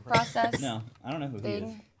process? No, I don't know who he is,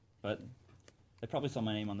 Thing? but they probably saw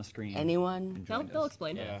my name on the screen. Anyone? They'll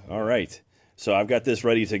explain. Yeah. All right. So I've got this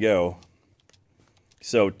ready to go.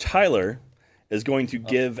 So Tyler is going to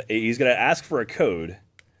he's going to ask for a code,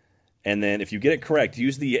 and then if you get it correct,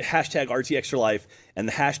 use the hashtag RTExtraLife and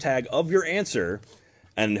the hashtag of your answer,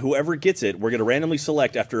 and whoever gets it, we're going to randomly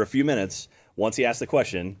select after a few minutes once he asks the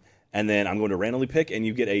question, and then I'm going to randomly pick, and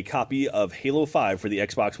you get a copy of Halo 5 for the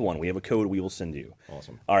Xbox One. We have a code we will send you.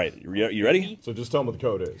 Awesome. All right. You ready? So just tell them what the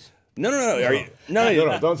code is. No. No,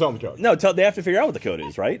 don't tell them the code. No, they have to figure out what the code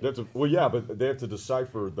is, right? They have to, well, yeah, but they have to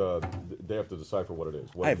decipher They have to decipher what it is.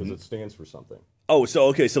 Because it stands for something. Oh,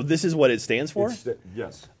 so this is what it stands for?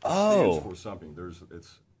 Yes. It Oh. stands for something.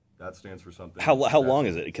 That stands for something. How long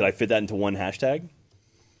is it? Could I fit that into one hashtag?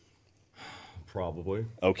 Probably.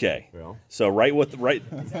 Okay. Yeah. So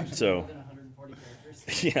so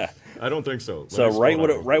yeah. I don't think so. So write what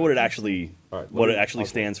it actually Right, what it actually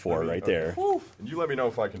stands for right there. And you let me know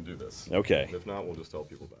if I can do this. Okay. If not, we'll just tell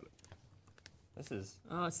people about it. This is.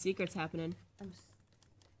 Oh, secret's happening.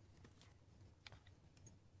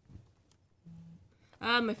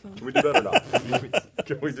 My phone. Can we do that or not?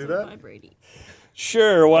 Can we do that? Vibrating.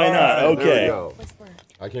 Sure, why All not? right, Okay. There we go.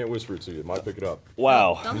 I can't whisper it to you. It might pick it up.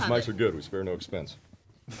 Wow. These mics are good. We spare no expense.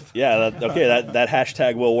 Yeah, that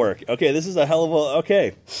hashtag will work. Okay, this is a hell of a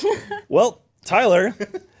okay. Well, Tyler,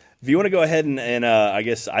 if you want to go ahead and I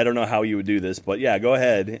guess I don't know how you would do this, but yeah, go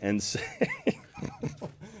ahead and say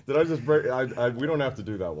Did I just break? We don't have to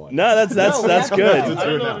do that one. No, that's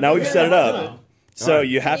good. Now we've set it up. Right. So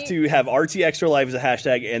you have to have RTExtraLife as a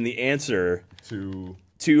hashtag and the answer to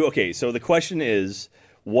okay. So the question is,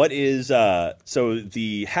 what is so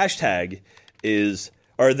the hashtag is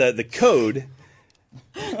or the code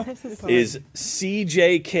is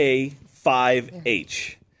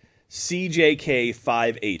CJK5H.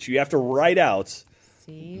 CJK5H. You have to write out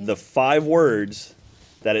the 5 words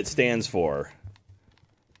that it stands for.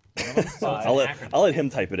 I'll let him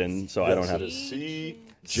type it in so I don't have to.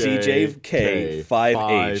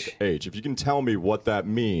 CJK5H. If you can tell me what that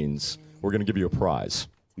means, we're going to give you a prize.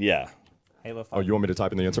 Yeah. Halo 5. Oh, you want me to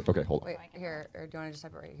type in the answer? Okay, hold on. Wait, here, or do you want to just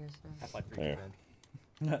type it right here? So. There.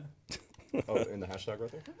 Oh, in the hashtag right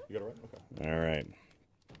there? You got it right? Okay. All right.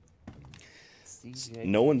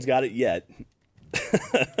 No one's got it yet.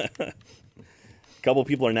 A couple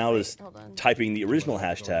people are now just typing the original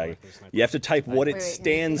hashtag. You have to type what it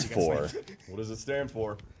stands for. What does it stand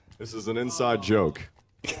for? This is an inside joke.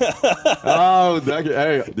 Oh,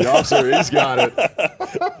 hey, the officer, he's got it.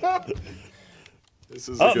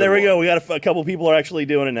 Oh, there we go. We got a couple people are actually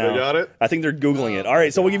doing it now. They got it? I think they're Googling it. All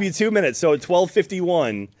right, so we'll give you 2 minutes. So at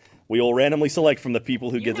 12:51, we will randomly select from the people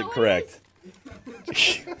who get it correct. You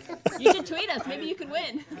should tweet us. Maybe you could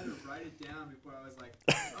win. I had to write it down before I was like,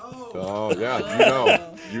 Oh yeah,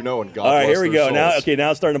 and God. All right, bless here we their go. Now, souls. okay,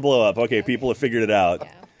 now it's starting to blow up. Okay, people have figured it out.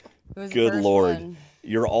 Good Lord. One.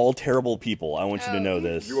 You're all terrible people. I want you to know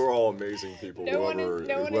this. You are all amazing people. No one whoever,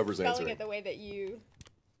 is spelling answering. it the way that you.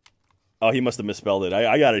 Oh, he must have misspelled it.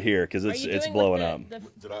 I got it here because it's doing blowing with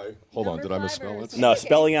up. Did I? Hold on. Did I misspell it? No,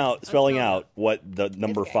 spelling out what the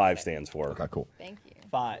number 5 stands for. Okay, cool. Thank you.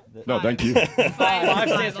 5. No, thank you. 5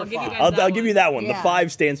 stands for 5. I'll give you that one. Yeah. The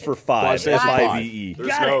 5 stands for 5. Five stands for F-I-V-E. There's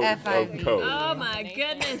no F-I-V-E. code. Oh my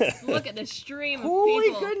goodness! Look at the stream of Holy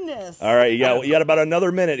people. goodness. All right, you got about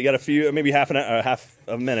another minute. You got a few, maybe half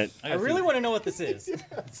a minute. I really want to know what this is.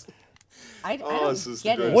 I don't this is the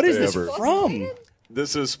get it. greatest What is day this ever. from?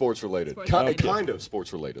 This is sports related. Okay. Kind of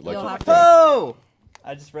sports related. Like You'll have to- Oh!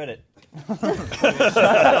 I just read it.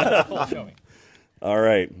 Show me. All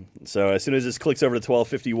right. So as soon as this clicks over to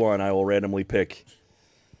 12:51, I will randomly pick.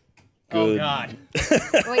 Oh Good. God.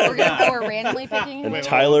 We're randomly picking him. And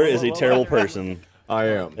Tyler is a terrible person. I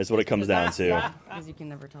am. Is what it comes down to. Because you can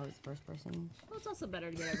never tell who's the first person Well, it's also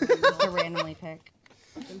better to get everyone to randomly pick.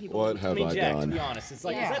 What have I mean, Jack, to done? be honest, it's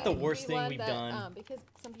like, Yeah. is that the worst We thing want we've that, done because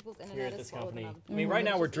some people's here internet at is this slower than company? others. I mean, right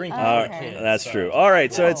now we're drinking. Oh, for okay. kids, That's so- true. All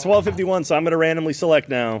right. So it's 12:51. So I'm going to randomly select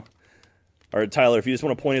now. All right, Tyler, if you just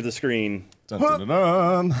want to point at the screen. Dun, dun, dun,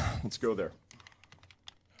 dun. Let's go there.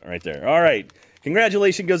 Right there. All right.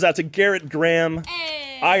 Congratulations goes out to Garrett Graham,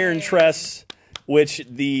 Iron Tress, which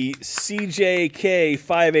the CJK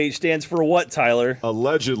 5H stands for what, Tyler?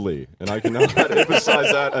 Allegedly, and I cannot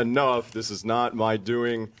emphasize that enough. This is not my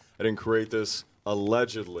doing. I didn't create this.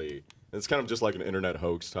 Allegedly, it's kind of just like an internet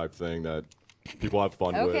hoax type thing that people have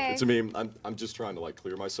fun with. Okay. It's a meme. I'm just trying to like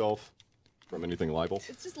clear myself from anything libel.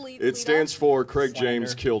 It's just lead. It stands for Craig Slander.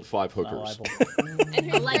 James killed 5 Not hookers. libel. And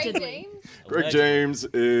who's Allegedly. Craig James? Greg James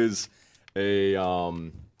is a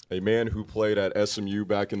man who played at SMU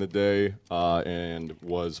back in the day and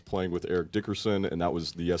was playing with Eric Dickerson, and that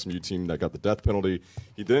was the SMU team that got the death penalty.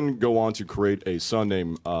 He then go on to create a son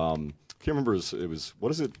named can't remember it was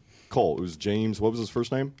what is it called? It was James. What was his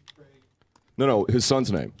first name? No, his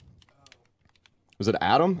son's name. Was it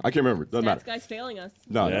Adam? I can't remember. Doesn't That matter. guy's failing us.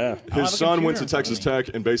 No, Yeah. his son went to Texas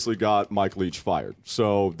Tech and basically got Mike Leach fired.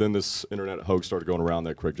 So then this internet hoax started going around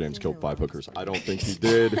that Craig James killed 5 hookers. I don't think he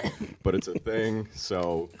did, but it's a thing.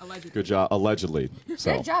 So good job, allegedly.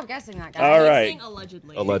 So Good job guessing that, guys. All right. Saying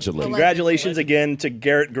allegedly. allegedly, Congratulations again to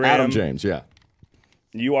Garrett Graham. Adam James. Yeah.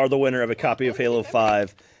 You are the winner of a copy of Halo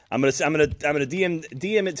 5. I'm gonna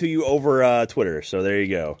DM it to you over Twitter. So there you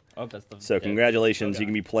go. Oh, that's the. So congratulations, you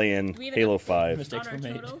can be playing we have Halo an- 5. Mistakes On were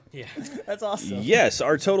our made. total? Yeah. That's awesome. Yes,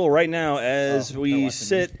 our total right now, as Oh, we no,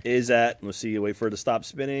 sit, is at. Let's see. Wait for it to stop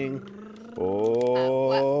spinning.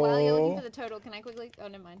 While you're looking Oh, for the total, can I quickly? Oh,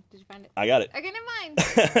 never mind. Did you find it? I got it. Okay, never mind.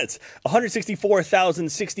 It's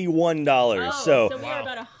 $164,061. Oh, So we are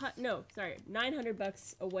about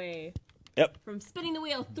 $900 away yep. from spinning the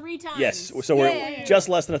wheel 3 times. Yes, so we're just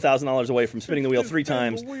less than $1,000 away from spinning the wheel 3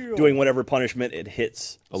 times, doing whatever punishment it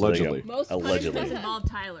hits. So there you Allegedly. go. Most Allegedly. punishments involve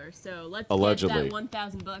Tyler, so let's Allegedly. get that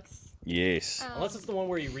 $1,000. Yes. Unless it's the one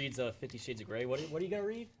where he reads 50 Shades of Grey. What are you gonna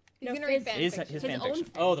read? He's No, gonna read his- fan His fiction. fan own fiction.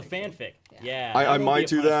 fan Oh, the fanfic. Yeah. I that won't might be a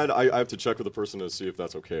do that. punishment. I have to check with the person to see if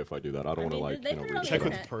that's okay if I do that. I don't want to mean, like they put it on read the shit. Check with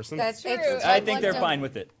internet. the person. That's True. it's I think they're Like, fine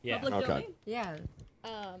with it. Yeah. Public Okay. domain? Yeah.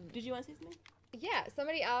 Did you want to say something? Yeah,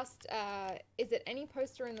 somebody asked, is it any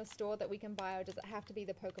poster in the store that we can buy, or does it have to be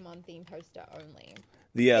the Pokemon theme poster only?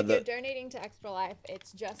 If you're donating to Extra Life,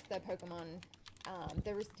 it's just the Pokemon,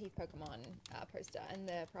 the Rooster Teeth Pokemon poster, and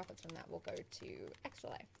the profits from that will go to Extra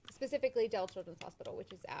Life, specifically Dell Children's Hospital,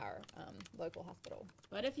 which is our local hospital.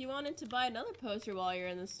 But if you wanted to buy another poster while you're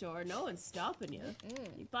in the store, no one's stopping you.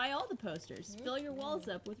 You buy all the posters. Fill your walls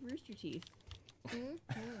up with Rooster Teeth.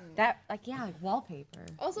 That like wallpaper.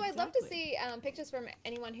 Also, I'd love to see pictures from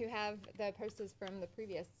anyone who have the posters from the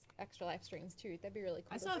previous Extra Life streams too. That'd be really cool.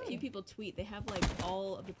 I saw a few people tweet. They have like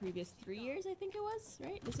all of the previous 3 years, I think it was,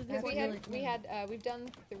 right? This is That's We really had we've done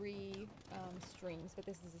 3 streams, but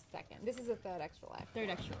this is the second. This is the third Extra Life. third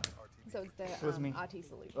extra. So it's the was me. RT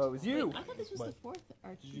Solution. Oh, it was you. I thought this was the 4th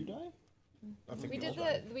Archie. Did you die? I think We you did all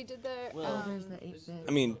died. There's the 8-bit.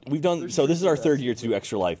 I mean, we've done. So this is our 3rd year to do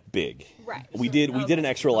Extra Life big. Right. We did an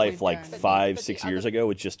Extra Life like But 5-6 the years other- ago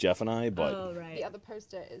with just Jeff and I, but Oh, right. The other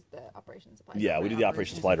poster is the Operation Supply. yeah, we did the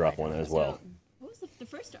Operation Supply Drop one as well. What was the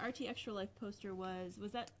first RT Extra Life poster was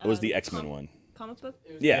that? It was the X-Men one. Comic book?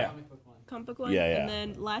 Yeah, Comic book one? Yeah, yeah. And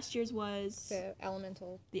then last year's was The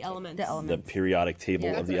Elemental. the Elements. The the Elements. periodic table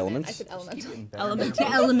Yeah, of that's the what I meant. I elements. said Elemental.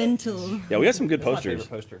 Elemental. Elemental. Yeah, we got some good That's my posters. favorite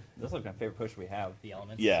poster. That's like my favorite poster we have. The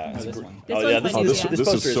Elements. Yeah. Oh, this one. This Oh yeah, one's this my is new this, one. this This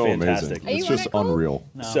poster is so fantastic. amazing. Are you It's on just it, Cole? unreal.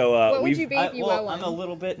 No. So What would we've you be if you were well, one? I'm a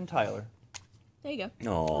little bit in Tyler. There you go.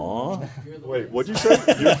 Aww. Wait, what'd you say?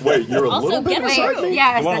 You're a Also, little bit get inside me?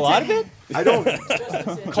 Yes, You want a lot of it? I don't.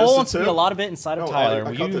 Cole wants a to be tip? a lot of it inside of No, Tyler.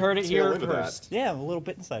 I You caught the heard it tail here end of that. first. Yeah, a little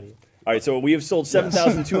bit inside of you. All right, so we have sold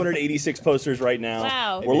 7,286 posters right now.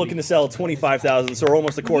 Wow. We're looking to sell 25,000, so we're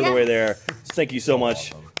almost a quarter of the way there. So thank you so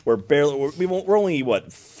much. We're only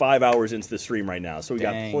what 5 hours into the stream right now, so we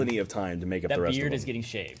got Dang. plenty of time to make up That the rest of beard them. is getting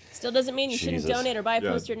shaved. Still doesn't mean you shouldn't Jesus. donate or buy a Yeah.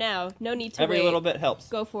 poster now. No need to Every wait. little bit helps.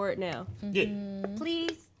 Go for it now.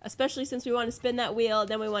 Please. Especially since we want to spin that wheel,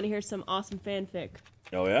 then we want to hear some awesome fanfic.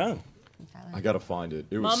 Oh yeah. I gotta find it.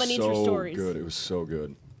 It was Mama needs her so stories. good. It was so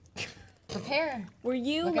good. Prepare. Were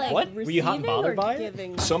you Look at like What? Were you hot and receiving bothered or by it?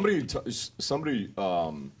 giving? Somebody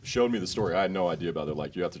showed me the story. I had no idea about it.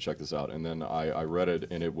 Like, you have to check this out. And then I read it,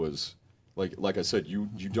 and it was like I said, you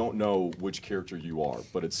don't know which character you are,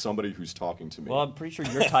 but it's somebody who's talking to me. Well, I'm pretty sure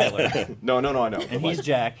you're Tyler. no, I know. And he's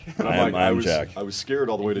Jack. And I'm was, Jack. I was scared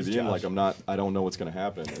all the way to he's the end. Josh. Like, I don't know what's gonna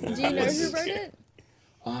happen. And then Do you know it's- who wrote it?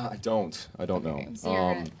 I don't know. So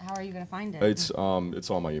how are you gonna find it? It's on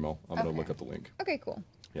my email. I'm gonna look up the link. Okay, cool.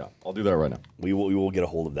 Yeah, I'll do that right now. We will get a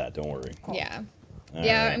hold of that. Don't worry. Yeah. All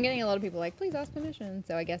Yeah, right. I'm getting a lot of people like, please ask permission.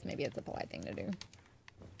 So I guess maybe it's a polite thing to do.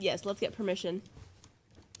 Yes, let's get permission.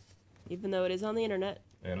 Even though it is on the internet,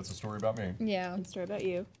 And it's a story about me. Yeah. it's a story about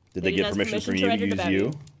you. Did they get didn't ask permission from you read to it use about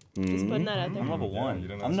you? Just putting that out there. I'm level you 1.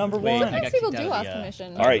 didn't I'm ask number me. 1. Sometimes people do ask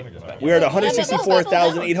permission. All right, we are at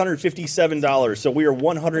 $164,857, so we are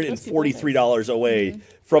 $143 away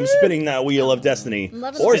from spinning that wheel of destiny.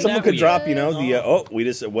 Love it. Or Spin someone that could wheel. drop, we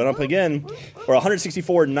just went up again. We're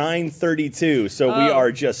 $164,932, so we Oh.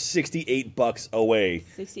 are just $68 away.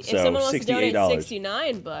 60. So If someone wants to donate $68.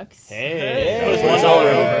 $69,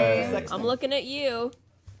 Hey. Hey. I'm looking at you,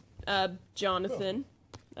 Jonathan.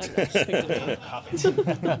 I'm not just picking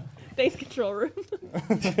on. Base control room.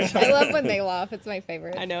 I love when they laugh. It's my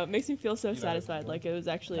favorite. I know, it makes me feel so satisfied, like it was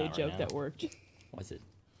actually a Not right joke now. that worked. Was it?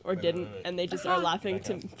 Or didn't, and they just are laughing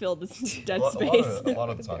to fill this dead space. A lot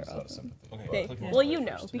of the times it's out of sympathy. Well, you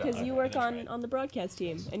know, because you work on the broadcast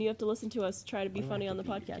team, and you have to listen to us try to be funny on the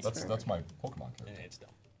podcast. That's my Pokemon character. It's dumb.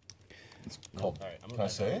 It's called. Can I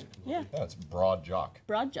say it? Yeah. Yeah, it's Broad Jock.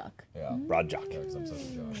 Broad Jock. Yeah. Broad Jock. Yeah, 'cause I'm such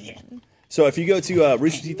a jock. So if you go to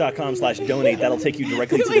roosterteeth.com/donate, that'll take you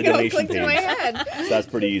directly to the Like, it all donation clicked in my page. head. So that's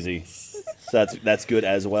pretty easy. So that's good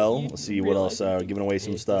as well. Let's see what else. Giving away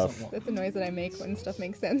some stuff. That's a noise that I make when stuff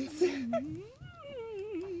makes sense.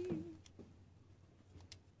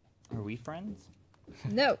 Are we friends?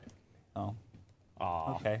 No. Oh.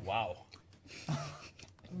 Aw, Okay. wow.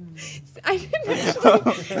 I didn't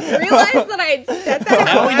actually realize that I had said that.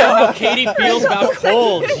 Now we know how Katie feels about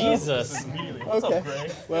Cole. Jesus. Okay.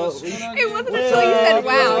 Well, It wasn't until you said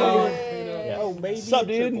wow. Oh, baby. What's up,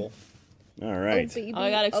 dude? Triple. All right. Oh, baby. Oh, I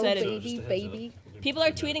got excited. Oh, baby, baby. People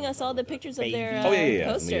are tweeting us all the pictures of their Oh,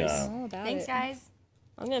 yeah. posters. All about Thanks, it. guys.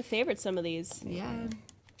 I'm gonna favorite some of these. Yeah.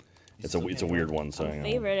 It's a weird one. So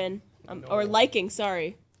Favorite and or liking.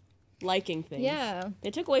 Sorry, liking things. Yeah.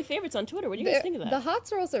 They took away favorites on Twitter. What do you guys think of that? The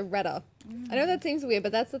hots are also redder. I know that seems weird,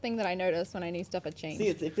 but that's the thing that I noticed when I knew stuff had changed. See,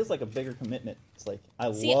 it feels like a bigger commitment. It's like,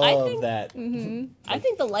 I See, love I think- that. I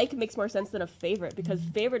think the like makes more sense than a favorite because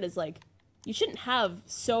favorite is like you shouldn't have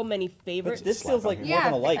so many But favorites. this feels like more Yeah,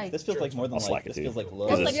 than a like. I- This feels like more than I'll like. slack it This to you. feels like Is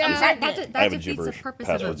love. it- Like, Yeah. that I have a defeats the gibberish purpose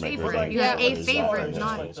of a password maker, favorite. like, You have a yeah. favorite,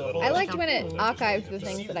 not. I liked when it archived the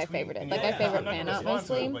things that I favorited. Like I favorite fan art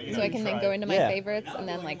mostly, so I can then go into my Yeah. favorites and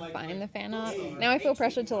then like find the fan art. Now I feel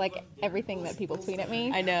pressured to like everything that people tweet at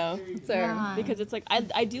me. I know So Yeah. because it's like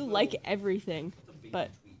I do like everything, but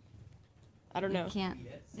I don't know. Can't.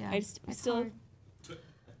 Yeah. I just It's still hard.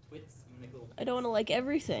 I don't want to like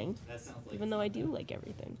everything, even though I do like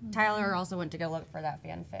everything. Tyler also went to go look for that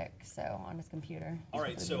fanfic, so on his computer. All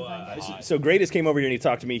right, so Greatest came over here and he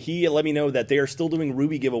talked to me. He let me know that they are still doing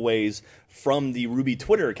Ruby giveaways from the Ruby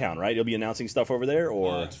Twitter account, right? You'll be announcing stuff over there,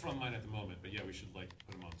 or It's from mine at the moment, but yeah, we should like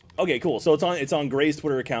put them on something. okay, cool. So it's on Gray's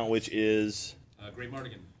Twitter account, which is Gray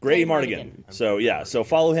Mardigan. Gray Gray Mardigan. So yeah, so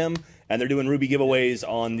follow him, and they're doing Ruby giveaways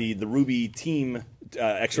on the Ruby Team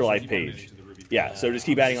Extra Life page. Yeah, so just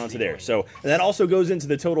keep adding on to there. So and that also goes into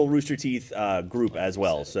the Total Rooster Teeth group as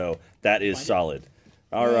well. So that is solid.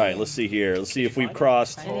 All right, let's see here. Let's see if we've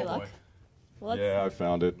crossed. Any luck? Well, let's- Yeah, I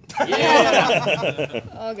found it.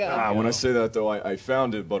 oh god. Ah, when I say that though, I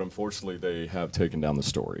found it, but unfortunately they have taken down the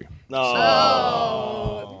story.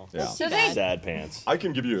 Oh. Yeah. So they Sad pants. I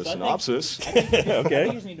can give you a synopsis. I Okay,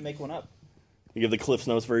 just need to make one up. you give the Cliff's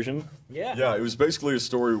Notes version. Yeah. Yeah, it was basically a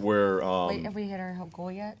story where wait, have we hit our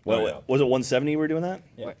goal yet? Well, yeah. was it 170 we were doing that?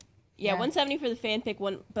 Yeah. Yeah, 170 for the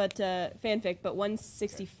fanfic, but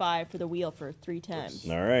 165 for the wheel for 3 times.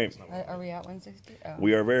 All right. Are we at 160? Oh.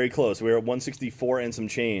 We are very close. We are at 164 and some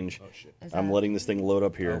change. Oh, shit. I'm letting this thing load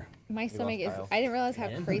up here. My stomach is. I didn't realize how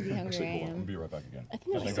crazy hungry I I'll am. be right back again. I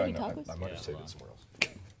think there's so many tacos. I might have saved it somewhere else.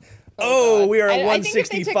 Oh, we are at I think if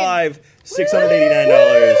they took $165,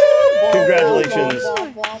 $689. Congratulations.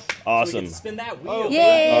 Awesome. Spin that wheel. All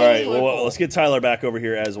right, well, let's get Tyler back over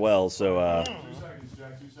here as well. So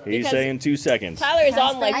he's Because saying 2 seconds. Tyler is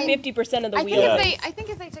on like 50% of the wheel. I think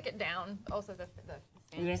if they took it down, also the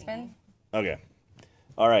You gonna spin? Okay.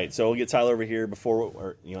 All right, so we'll get Tyler over here before.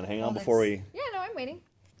 Or you want to hang on before we? Yeah, no, I'm waiting.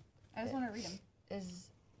 I just want to read them. Is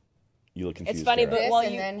You look confused. It's funny, Kara. but this while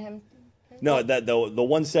and you then him? No, that the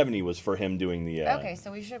 170 was for him doing the. Okay,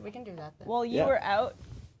 so we can do that then. while you Yeah. were out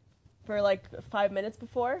for like 5 minutes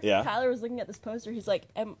before, Yeah. Tyler was looking at this poster. He's like,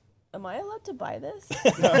 Am I allowed to buy this?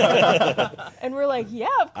 And we're like, yeah,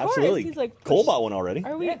 of course. Absolutely. He's like, Cole bought one already.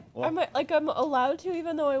 Are we? I'm allowed to,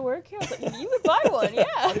 even though I work here. I was like, you would buy one, yeah.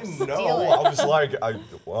 I didn't know. I was like, I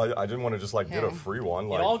didn't want to just like get a free one.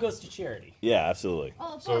 It Like, all goes to charity. Yeah, absolutely.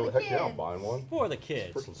 Oh, so heck yeah, I'm buying one. For the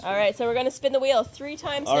kids. All right, so we're gonna spin the wheel 3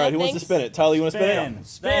 times. All right, who wants to spin it? Tyler, you want to spin it?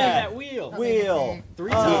 Spin that wheel. Wheel.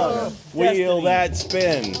 3 times. Wheel that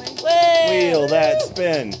spin. Whey! Wheel that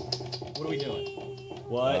spin. What are we doing?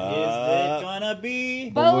 What is it gonna be?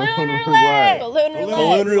 Balloon roulette. Balloon roulette.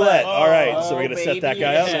 Balloon roulette. All right, so we're gonna set that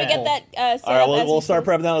guy up. Should we get that set All right, up as we'll we start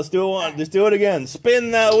prepping now. Let's do it. Let's do it again.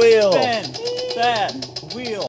 Spin that wheel. Spin that wheel.